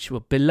average,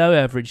 below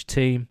average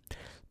team,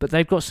 but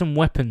they've got some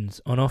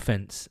weapons on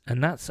offense,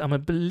 and I'm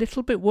a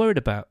little bit worried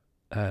about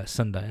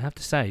Sunday, I have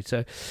to say.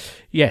 So,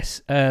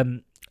 yes,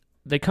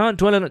 they can't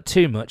dwell on it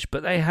too much,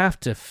 but they have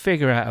to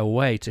figure out a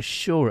way to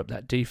shore up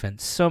that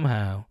defense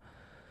somehow.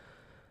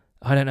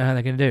 I don't know how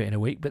they're going to do it in a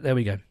week, but there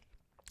we go.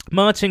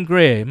 Martin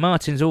Greer.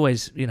 Martin's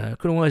always, I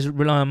can always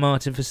rely on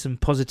Martin for some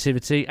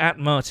positivity. At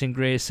Martin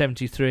Greer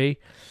 73.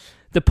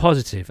 The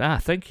positive.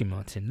 Thank you,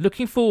 Martin.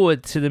 Looking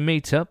forward to the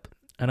meetup,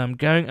 and I'm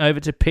going over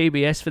to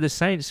PBS for the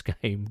Saints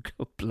game.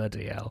 God,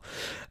 bloody hell.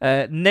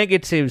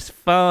 Negatives,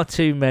 far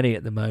too many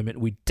at the moment.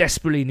 We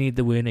desperately need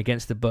the win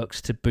against the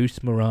Bucs to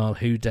boost morale.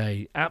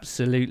 Hooday.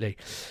 Absolutely.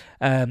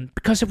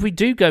 Because if we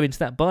do go into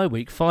that bye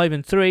week,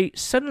 5-3,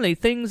 suddenly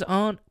things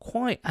aren't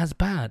quite as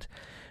bad.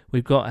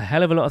 We've got a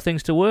hell of a lot of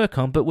things to work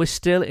on, but we're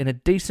still in a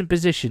decent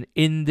position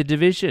in the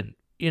division.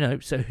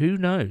 So who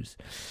knows?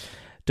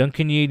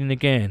 Duncan Yeadon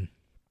again.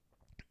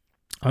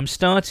 I'm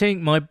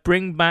starting my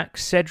Bring Back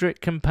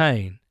Cedric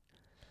campaign.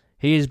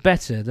 He is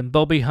better than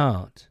Bobby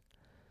Hart.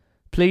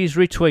 Please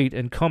retweet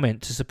and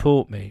comment to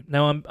support me.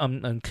 Now,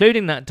 I'm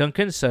including that,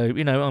 Duncan, so,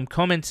 I'm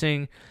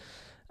commenting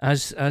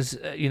as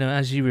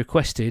you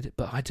requested,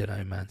 but I don't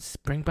know, man.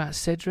 Bring back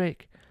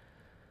Cedric?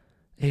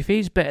 If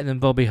he's better than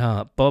Bobby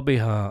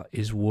Hart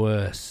is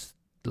worse,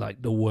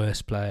 like the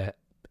worst player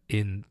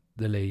in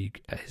the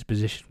league at his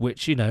position,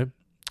 which,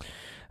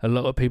 a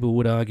lot of people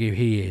would argue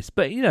he is.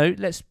 But,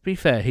 let's be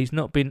fair, he's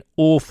not been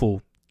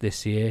awful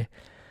this year,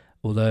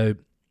 although,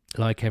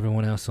 like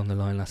everyone else on the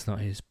line last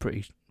night, he's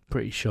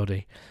pretty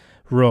shoddy.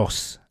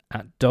 Ross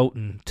at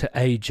Dalton to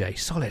AJ.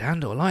 Solid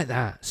handle, I like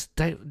that.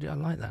 I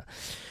like that.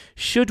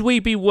 Should we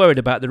be worried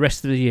about the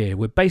rest of the year?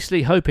 We're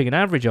basically hoping an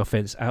average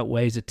offense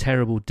outweighs a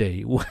terrible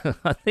D. Well,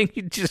 I think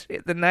you just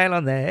hit the nail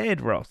on the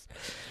head, Ross.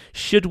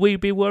 Should we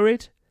be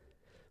worried?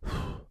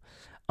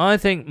 I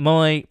think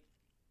my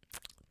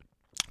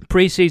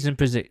pre-season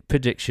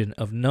prediction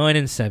of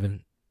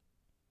 9-7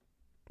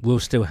 will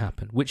still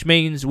happen, which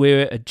means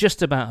we're a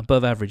just about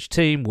above average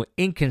team. We're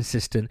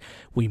inconsistent.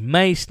 We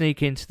may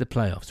sneak into the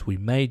playoffs. We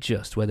may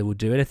just. Whether we'll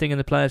do anything in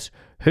the playoffs,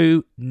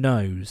 who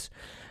knows?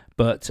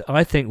 But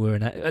I think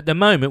at the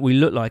moment we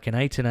look like an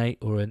 8-8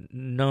 or a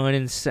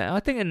 9-7. I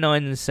think a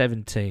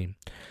 9-7 team.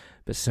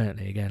 But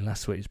certainly, again,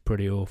 last week was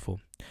pretty awful.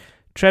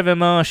 Trevor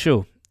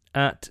Marshall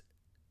at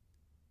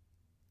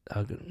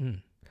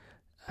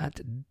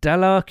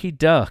Dalarky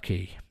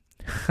Darky.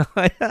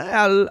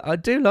 I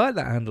do like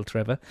that handle,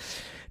 Trevor.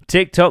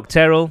 TikTok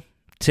Terrell.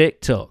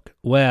 TikTok.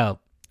 Well,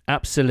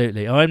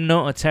 absolutely. I'm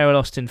not a Terrell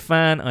Austin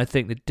fan. I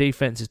think the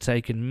defence has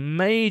taken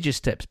major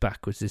steps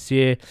backwards this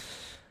year.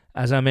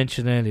 As I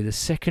mentioned earlier, the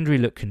secondary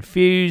look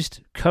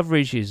confused.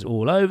 Coverage is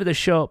all over the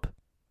shop.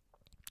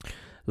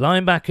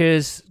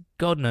 Linebackers,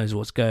 God knows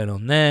what's going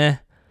on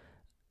there.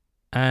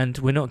 And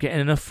we're not getting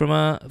enough from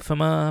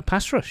our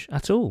pass rush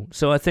at all.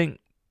 So I think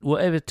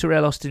whatever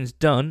Terrell Austin's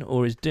done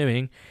or is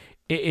doing,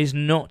 it is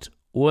not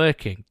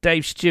working.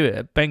 Dave Stewart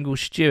at Bengal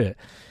Stewart.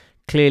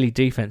 Clearly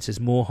defence has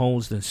more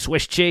holes than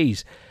Swiss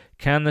cheese.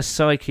 Can the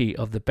psyche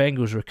of the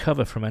Bengals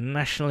recover from a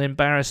national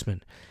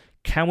embarrassment?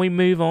 Can we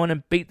move on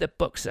and beat the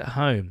Bucs at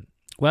home?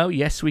 Well,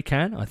 yes, we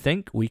can. I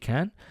think we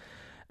can.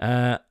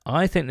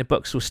 I think the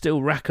Bucs will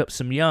still rack up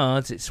some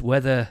yards. It's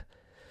whether,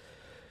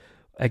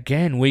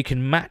 again, we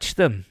can match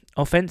them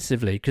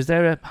offensively, because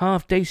they're a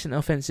half-decent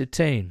offensive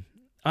team.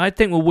 I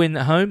think we'll win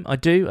at home. I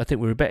do. I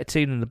think we're a better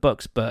team than the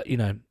Bucs, but,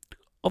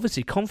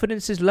 obviously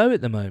confidence is low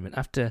at the moment.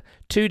 After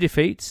 2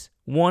 defeats,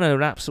 one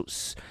an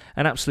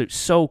absolute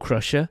soul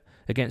crusher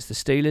against the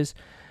Steelers,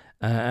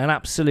 an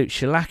absolute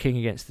shellacking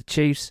against the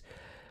Chiefs.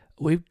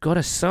 We've got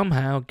to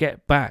somehow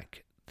get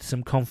back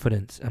some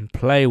confidence and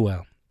play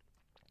well.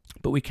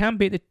 But we can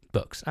beat the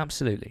Bucs,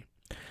 absolutely.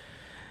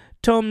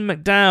 Tom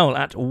McDowell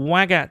at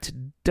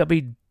Wagat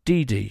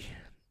WDD.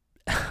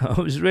 I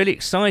was really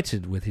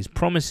excited with his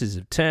promises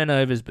of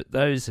turnovers, but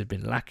those have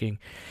been lacking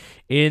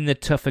in the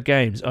tougher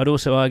games. I'd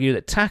also argue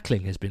that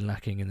tackling has been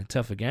lacking in the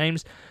tougher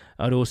games.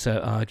 I'd also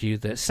argue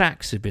that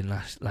sacks have been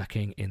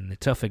lacking in the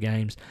tougher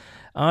games.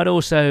 I'd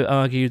also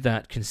argue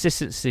that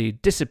consistency,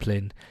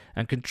 discipline,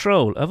 and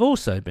control have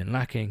also been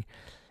lacking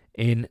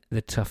in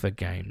the tougher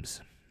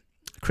games.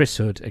 Chris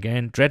Hood,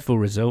 again, dreadful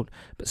result,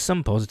 but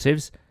some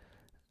positives.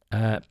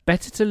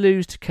 Better to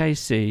lose to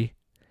KC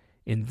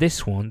in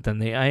this one than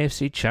the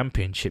AFC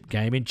Championship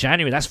game in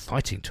January. That's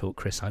fighting talk,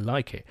 Chris. I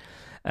like it.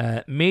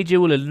 Media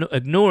will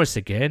ignore us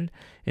again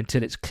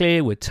until it's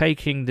clear we're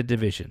taking the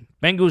division.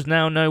 Bengals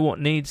now know what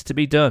needs to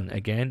be done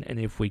again, and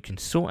if we can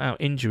sort out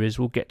injuries,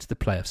 we'll get to the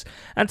playoffs.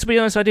 And to be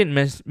honest, I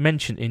didn't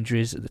mention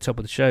injuries at the top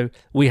of the show.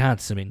 We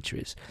had some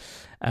injuries,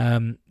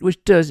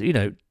 which does,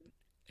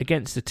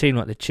 against a team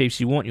like the Chiefs,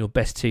 you want your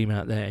best team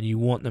out there and you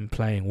want them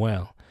playing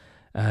well.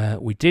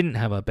 We didn't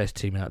have our best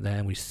team out there,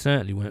 and we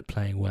certainly weren't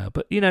playing well.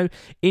 But,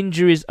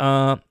 injuries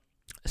are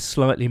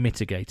slightly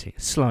mitigating.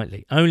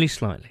 Slightly. Only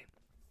slightly.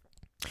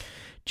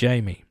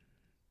 Jamie.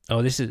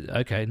 Oh, this is...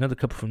 Okay, another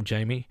couple from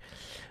Jamie.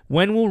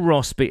 When will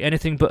Ross be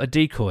anything but a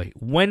decoy?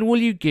 When will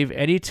you give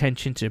any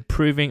attention to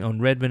improving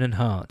on Redmond and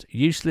Hart?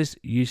 Useless,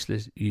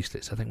 useless,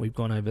 useless. I think we've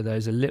gone over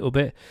those a little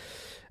bit.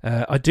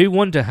 I do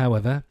wonder,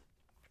 however,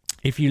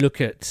 if you look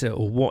at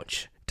or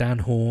watch Dan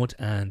Horde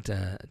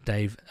and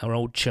Dave, our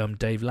old chum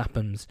Dave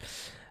Lapham's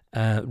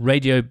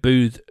radio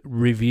booth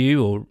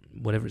review, or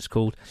whatever it's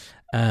called,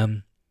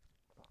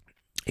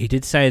 he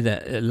did say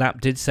that Lap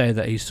did say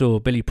that he saw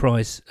Billy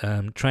Price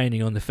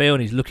training on the field,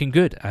 and he's looking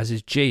good, as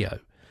is Gio.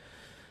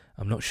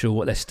 I'm not sure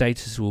what their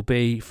status will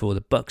be for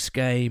the Bucs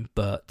game,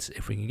 but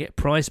if we can get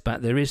Price back,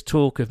 there is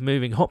talk of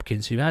moving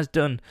Hopkins, who has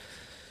done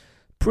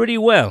pretty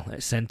well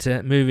at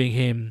centre, moving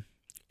him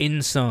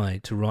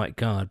inside to right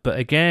guard. But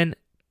again,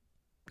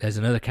 there's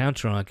another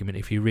counter-argument.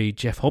 If you read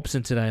Jeff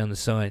Hobson today on the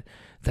site,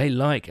 they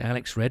like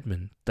Alex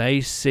Redmond. They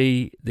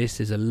see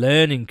this as a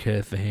learning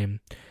curve for him.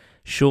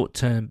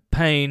 Short-term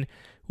pain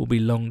will be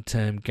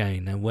long-term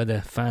gain. Now, whether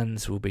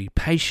fans will be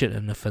patient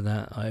enough for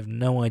that, I have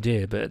no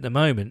idea. But at the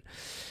moment,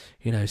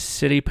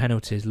 silly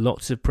penalties,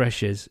 lots of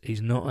pressures.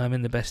 He's not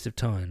having the best of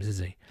times, is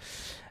he?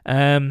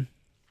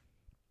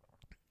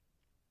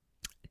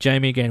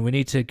 Jamie, again, we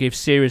need to give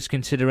serious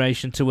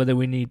consideration to whether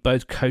we need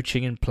both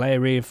coaching and player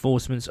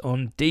reinforcements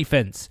on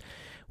defence.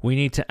 We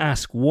need to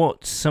ask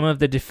what some of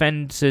the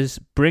defenders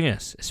bring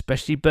us,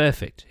 especially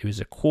Burfict, who is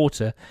a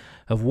quarter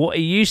of what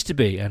he used to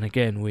be. And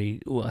again,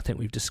 I think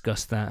we've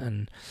discussed that,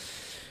 and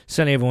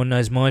certainly everyone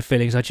knows my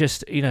feelings. I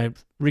just,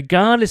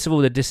 regardless of all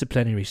the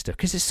disciplinary stuff,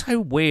 because it's so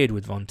weird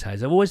with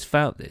Vontaze, I've always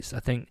felt this. I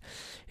think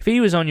if he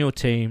was on your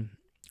team,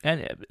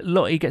 and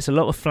he gets a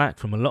lot of flack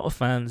from a lot of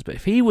fans, but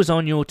if he was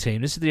on your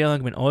team, this is the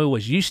argument I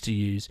always used to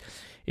use,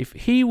 if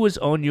he was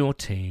on your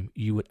team,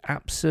 you would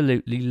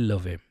absolutely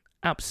love him.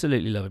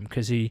 Absolutely love him,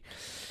 because he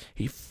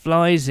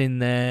flies in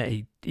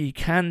there, he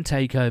can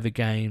take over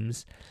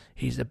games,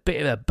 he's a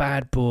bit of a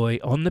bad boy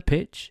on the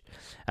pitch,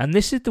 and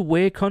this is the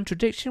weird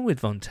contradiction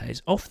with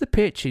Vontaze. Off the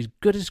pitch, he's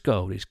good as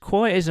gold, he's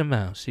quiet as a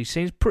mouse, he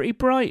seems pretty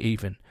bright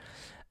even,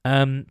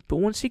 but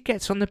once he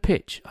gets on the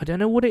pitch, I don't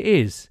know what it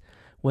is,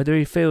 whether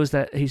he feels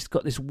that he's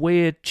got this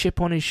weird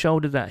chip on his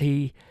shoulder that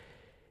he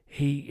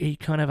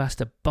kind of has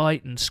to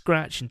bite and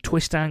scratch and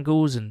twist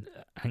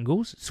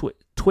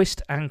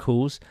twist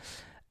ankles,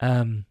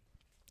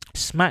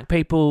 smack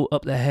people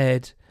up the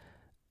head.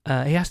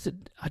 He has to,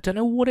 I don't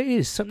know what it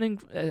is,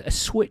 something, a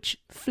switch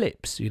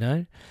flips,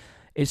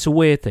 It's a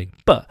weird thing.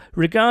 But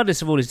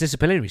regardless of all his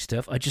disciplinary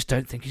stuff, I just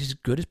don't think he's as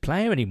good as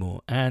player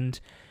anymore. And,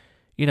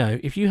 you know,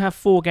 if you have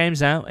 4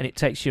 games out and it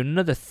takes you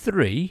another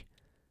 3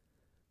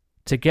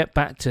 to get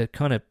back to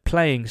kind of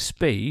playing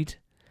speed,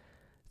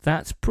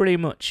 that's pretty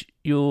much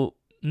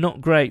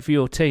not great for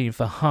your team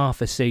for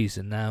half a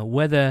season. Now,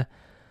 whether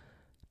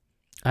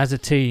as a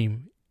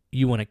team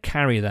you want to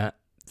carry that,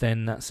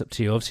 then that's up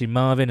to you. Obviously,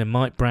 Marvin and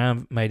Mike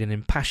Brown made an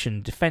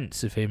impassioned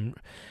defence of him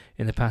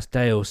in the past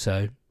day or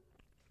so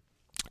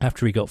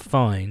after he got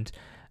fined.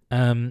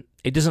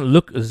 It doesn't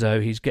look as though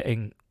he's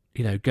getting,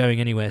 going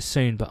anywhere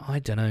soon, but I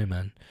don't know,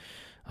 man.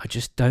 I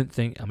just don't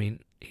think,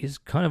 he's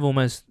kind of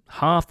almost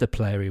half the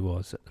player he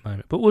was at the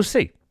moment, but we'll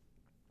see.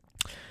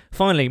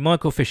 Finally,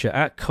 Michael Fisher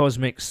at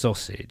Cosmic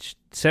Sausage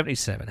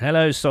 77.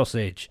 Hello,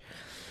 Sausage.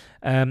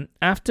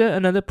 After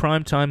another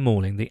primetime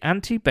mauling, the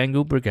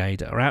anti-Bengal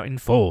brigade are out in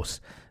force.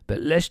 But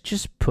let's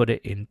just put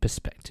it in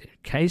perspective.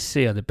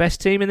 KC are the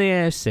best team in the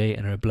AFC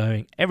and are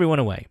blowing everyone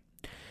away.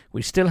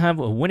 We still have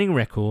a winning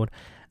record,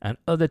 and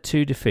other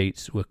 2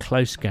 defeats were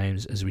close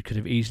games as we could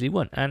have easily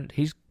won. And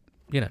he's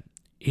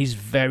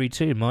very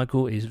true.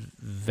 Michael is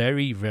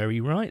very,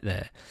 very right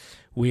there.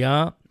 We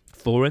are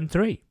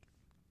 4-3.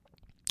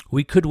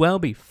 We could well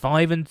be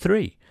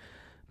 5-3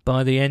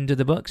 by the end of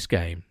the Bucks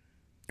game.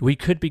 We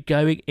could be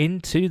going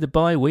into the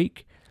bye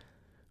week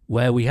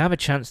where we have a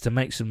chance to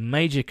make some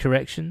major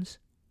corrections.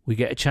 We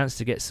get a chance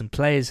to get some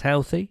players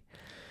healthy.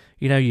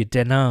 Your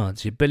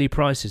Denards, your Billy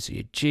Prices,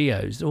 your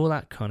Geos, all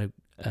that kind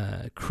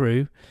of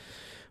crew.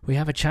 We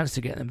have a chance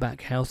to get them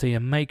back healthy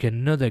and make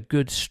another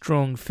good,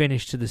 strong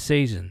finish to the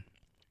season.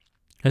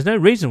 There's no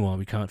reason why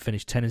we can't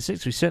finish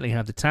 10-6. We certainly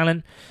have the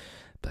talent.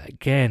 But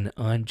again,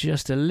 I'm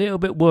just a little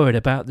bit worried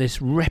about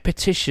this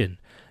repetition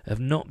of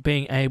not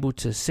being able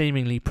to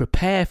seemingly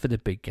prepare for the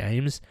big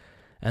games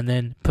and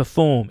then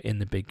perform in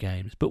the big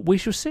games. But we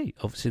shall see.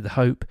 Obviously, the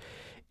hope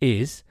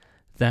is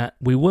that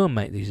we will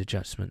make these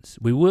adjustments.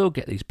 We will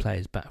get these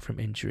players back from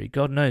injury.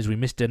 God knows, we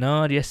missed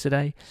Denard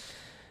yesterday.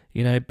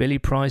 Billy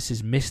Price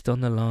is missed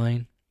on the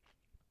line.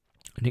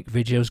 Nick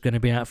Vigil's going to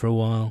be out for a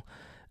while,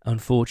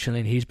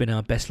 unfortunately. He's been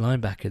our best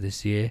linebacker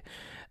this year.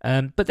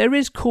 But there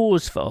is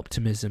cause for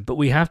optimism. But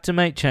we have to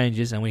make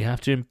changes and we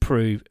have to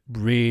improve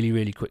really,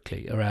 really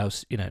quickly, or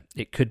else,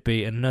 it could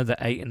be another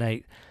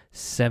 8-8,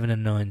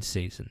 7-9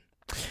 season.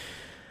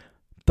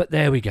 But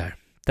there we go.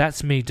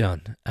 That's me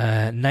done.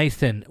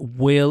 Nathan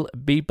will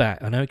be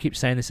back. I know I keep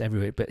saying this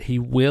every week, but he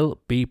will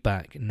be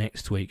back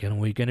next week, and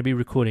we're going to be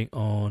recording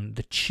on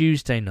the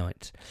Tuesday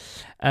night.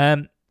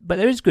 But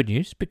there is good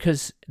news,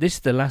 because this is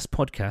the last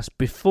podcast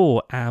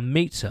before our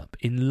meetup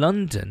in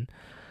London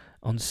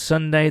on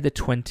Sunday the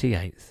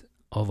 28th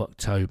of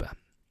October.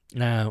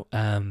 Now,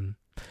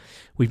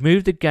 we've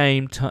moved the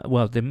game...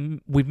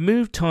 we've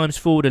moved times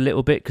forward a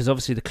little bit, because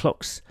obviously the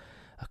clocks...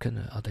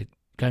 Are they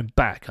going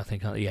back, I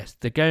think? Yes,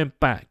 they're going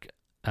back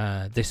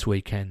this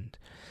weekend,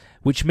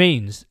 which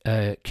means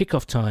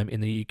kickoff time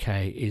in the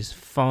UK is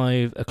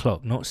 5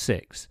 o'clock, not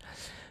 6.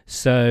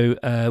 So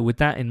with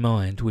that in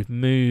mind, we've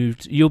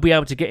moved. You'll be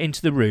able to get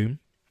into the room,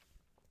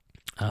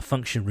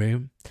 function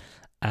room,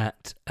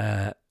 at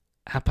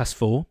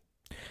 4:30.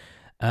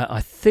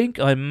 I think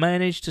I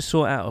managed to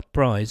sort out a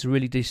prize, a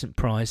really decent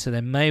prize, so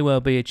there may well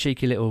be a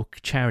cheeky little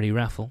charity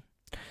raffle.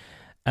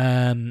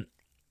 There'll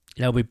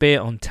be beer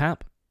on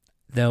tap.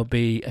 There'll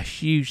be a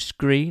huge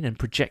screen and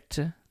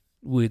projector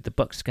with the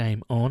Bucks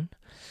game on.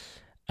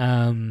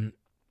 And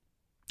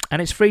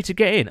it's free to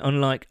get in,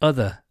 unlike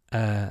other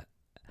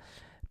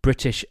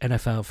British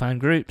NFL fan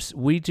groups.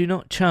 We do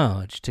not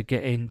charge to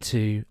get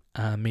into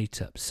our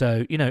meetup.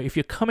 So, if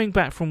you're coming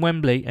back from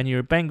Wembley and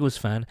you're a Bengals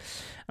fan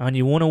and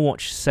you want to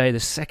watch, say, the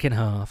second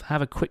half,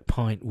 have a quick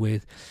pint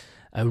with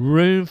a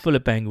room full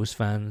of Bengals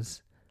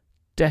fans,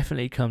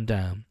 definitely come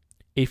down.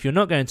 If you're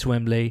not going to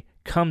Wembley,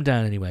 come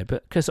down anyway.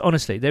 But because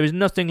honestly, there is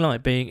nothing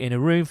like being in a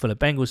room full of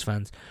Bengals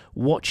fans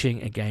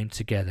watching a game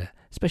together,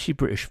 especially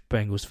British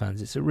Bengals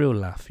fans. It's a real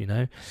laugh,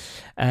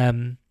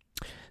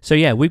 So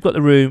yeah, we've got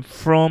the room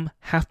from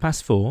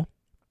 4:30,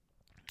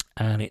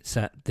 and it's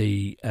at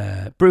the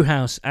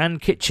Brewhouse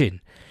and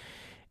Kitchen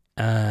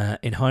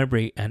in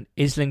Highbury and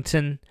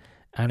Islington,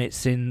 and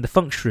it's in the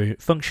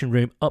function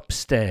room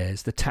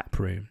upstairs, the tap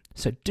room.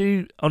 So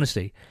do,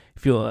 honestly,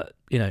 if you're,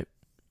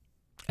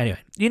 anyway,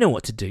 you know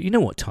what to do. You know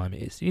what time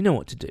it is. You know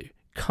what to do.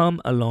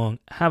 Come along,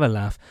 have a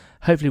laugh.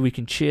 Hopefully we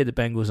can cheer the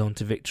Bengals on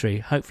to victory.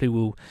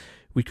 Hopefully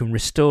we can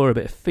restore a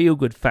bit of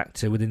feel-good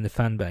factor within the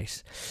fan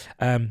base.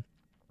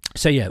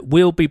 So yeah,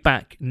 we'll be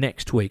back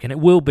next week, and it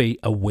will be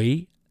a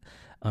we.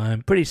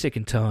 I'm pretty sick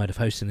and tired of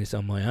hosting this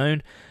on my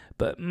own,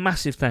 but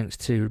massive thanks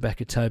to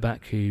Rebecca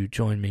Toback, who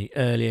joined me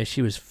earlier.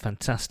 She was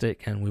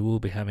fantastic, and we will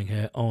be having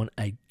her on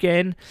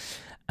again.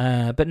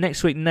 But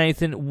next week,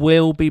 Nathan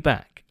will be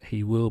back.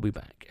 He will be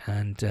back,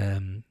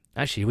 and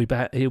actually,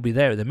 he'll be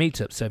there at the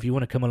meetup. So if you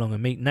want to come along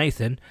and meet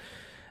Nathan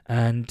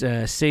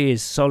and see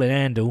his solid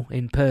handle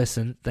in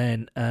person,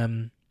 then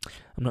I'm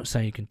not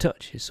saying you can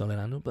touch his solid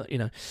handle, but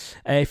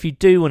if you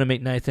do want to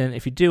meet Nathan,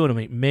 if you do want to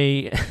meet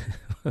me,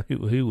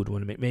 who would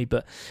want to meet me?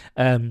 But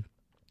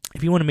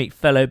if you want to meet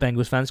fellow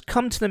Bengals fans,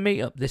 come to the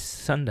meetup this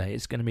Sunday.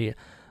 It's going to be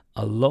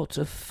a lot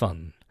of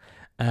fun.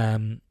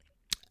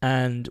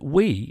 And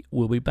we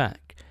will be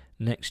back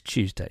next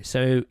Tuesday.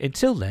 So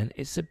until then,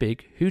 it's a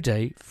big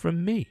hooday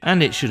from me.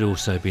 And it should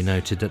also be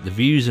noted that the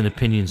views and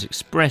opinions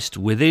expressed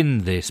within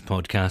this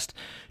podcast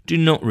do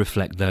not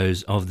reflect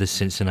those of the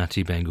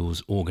Cincinnati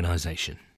Bengals organisation.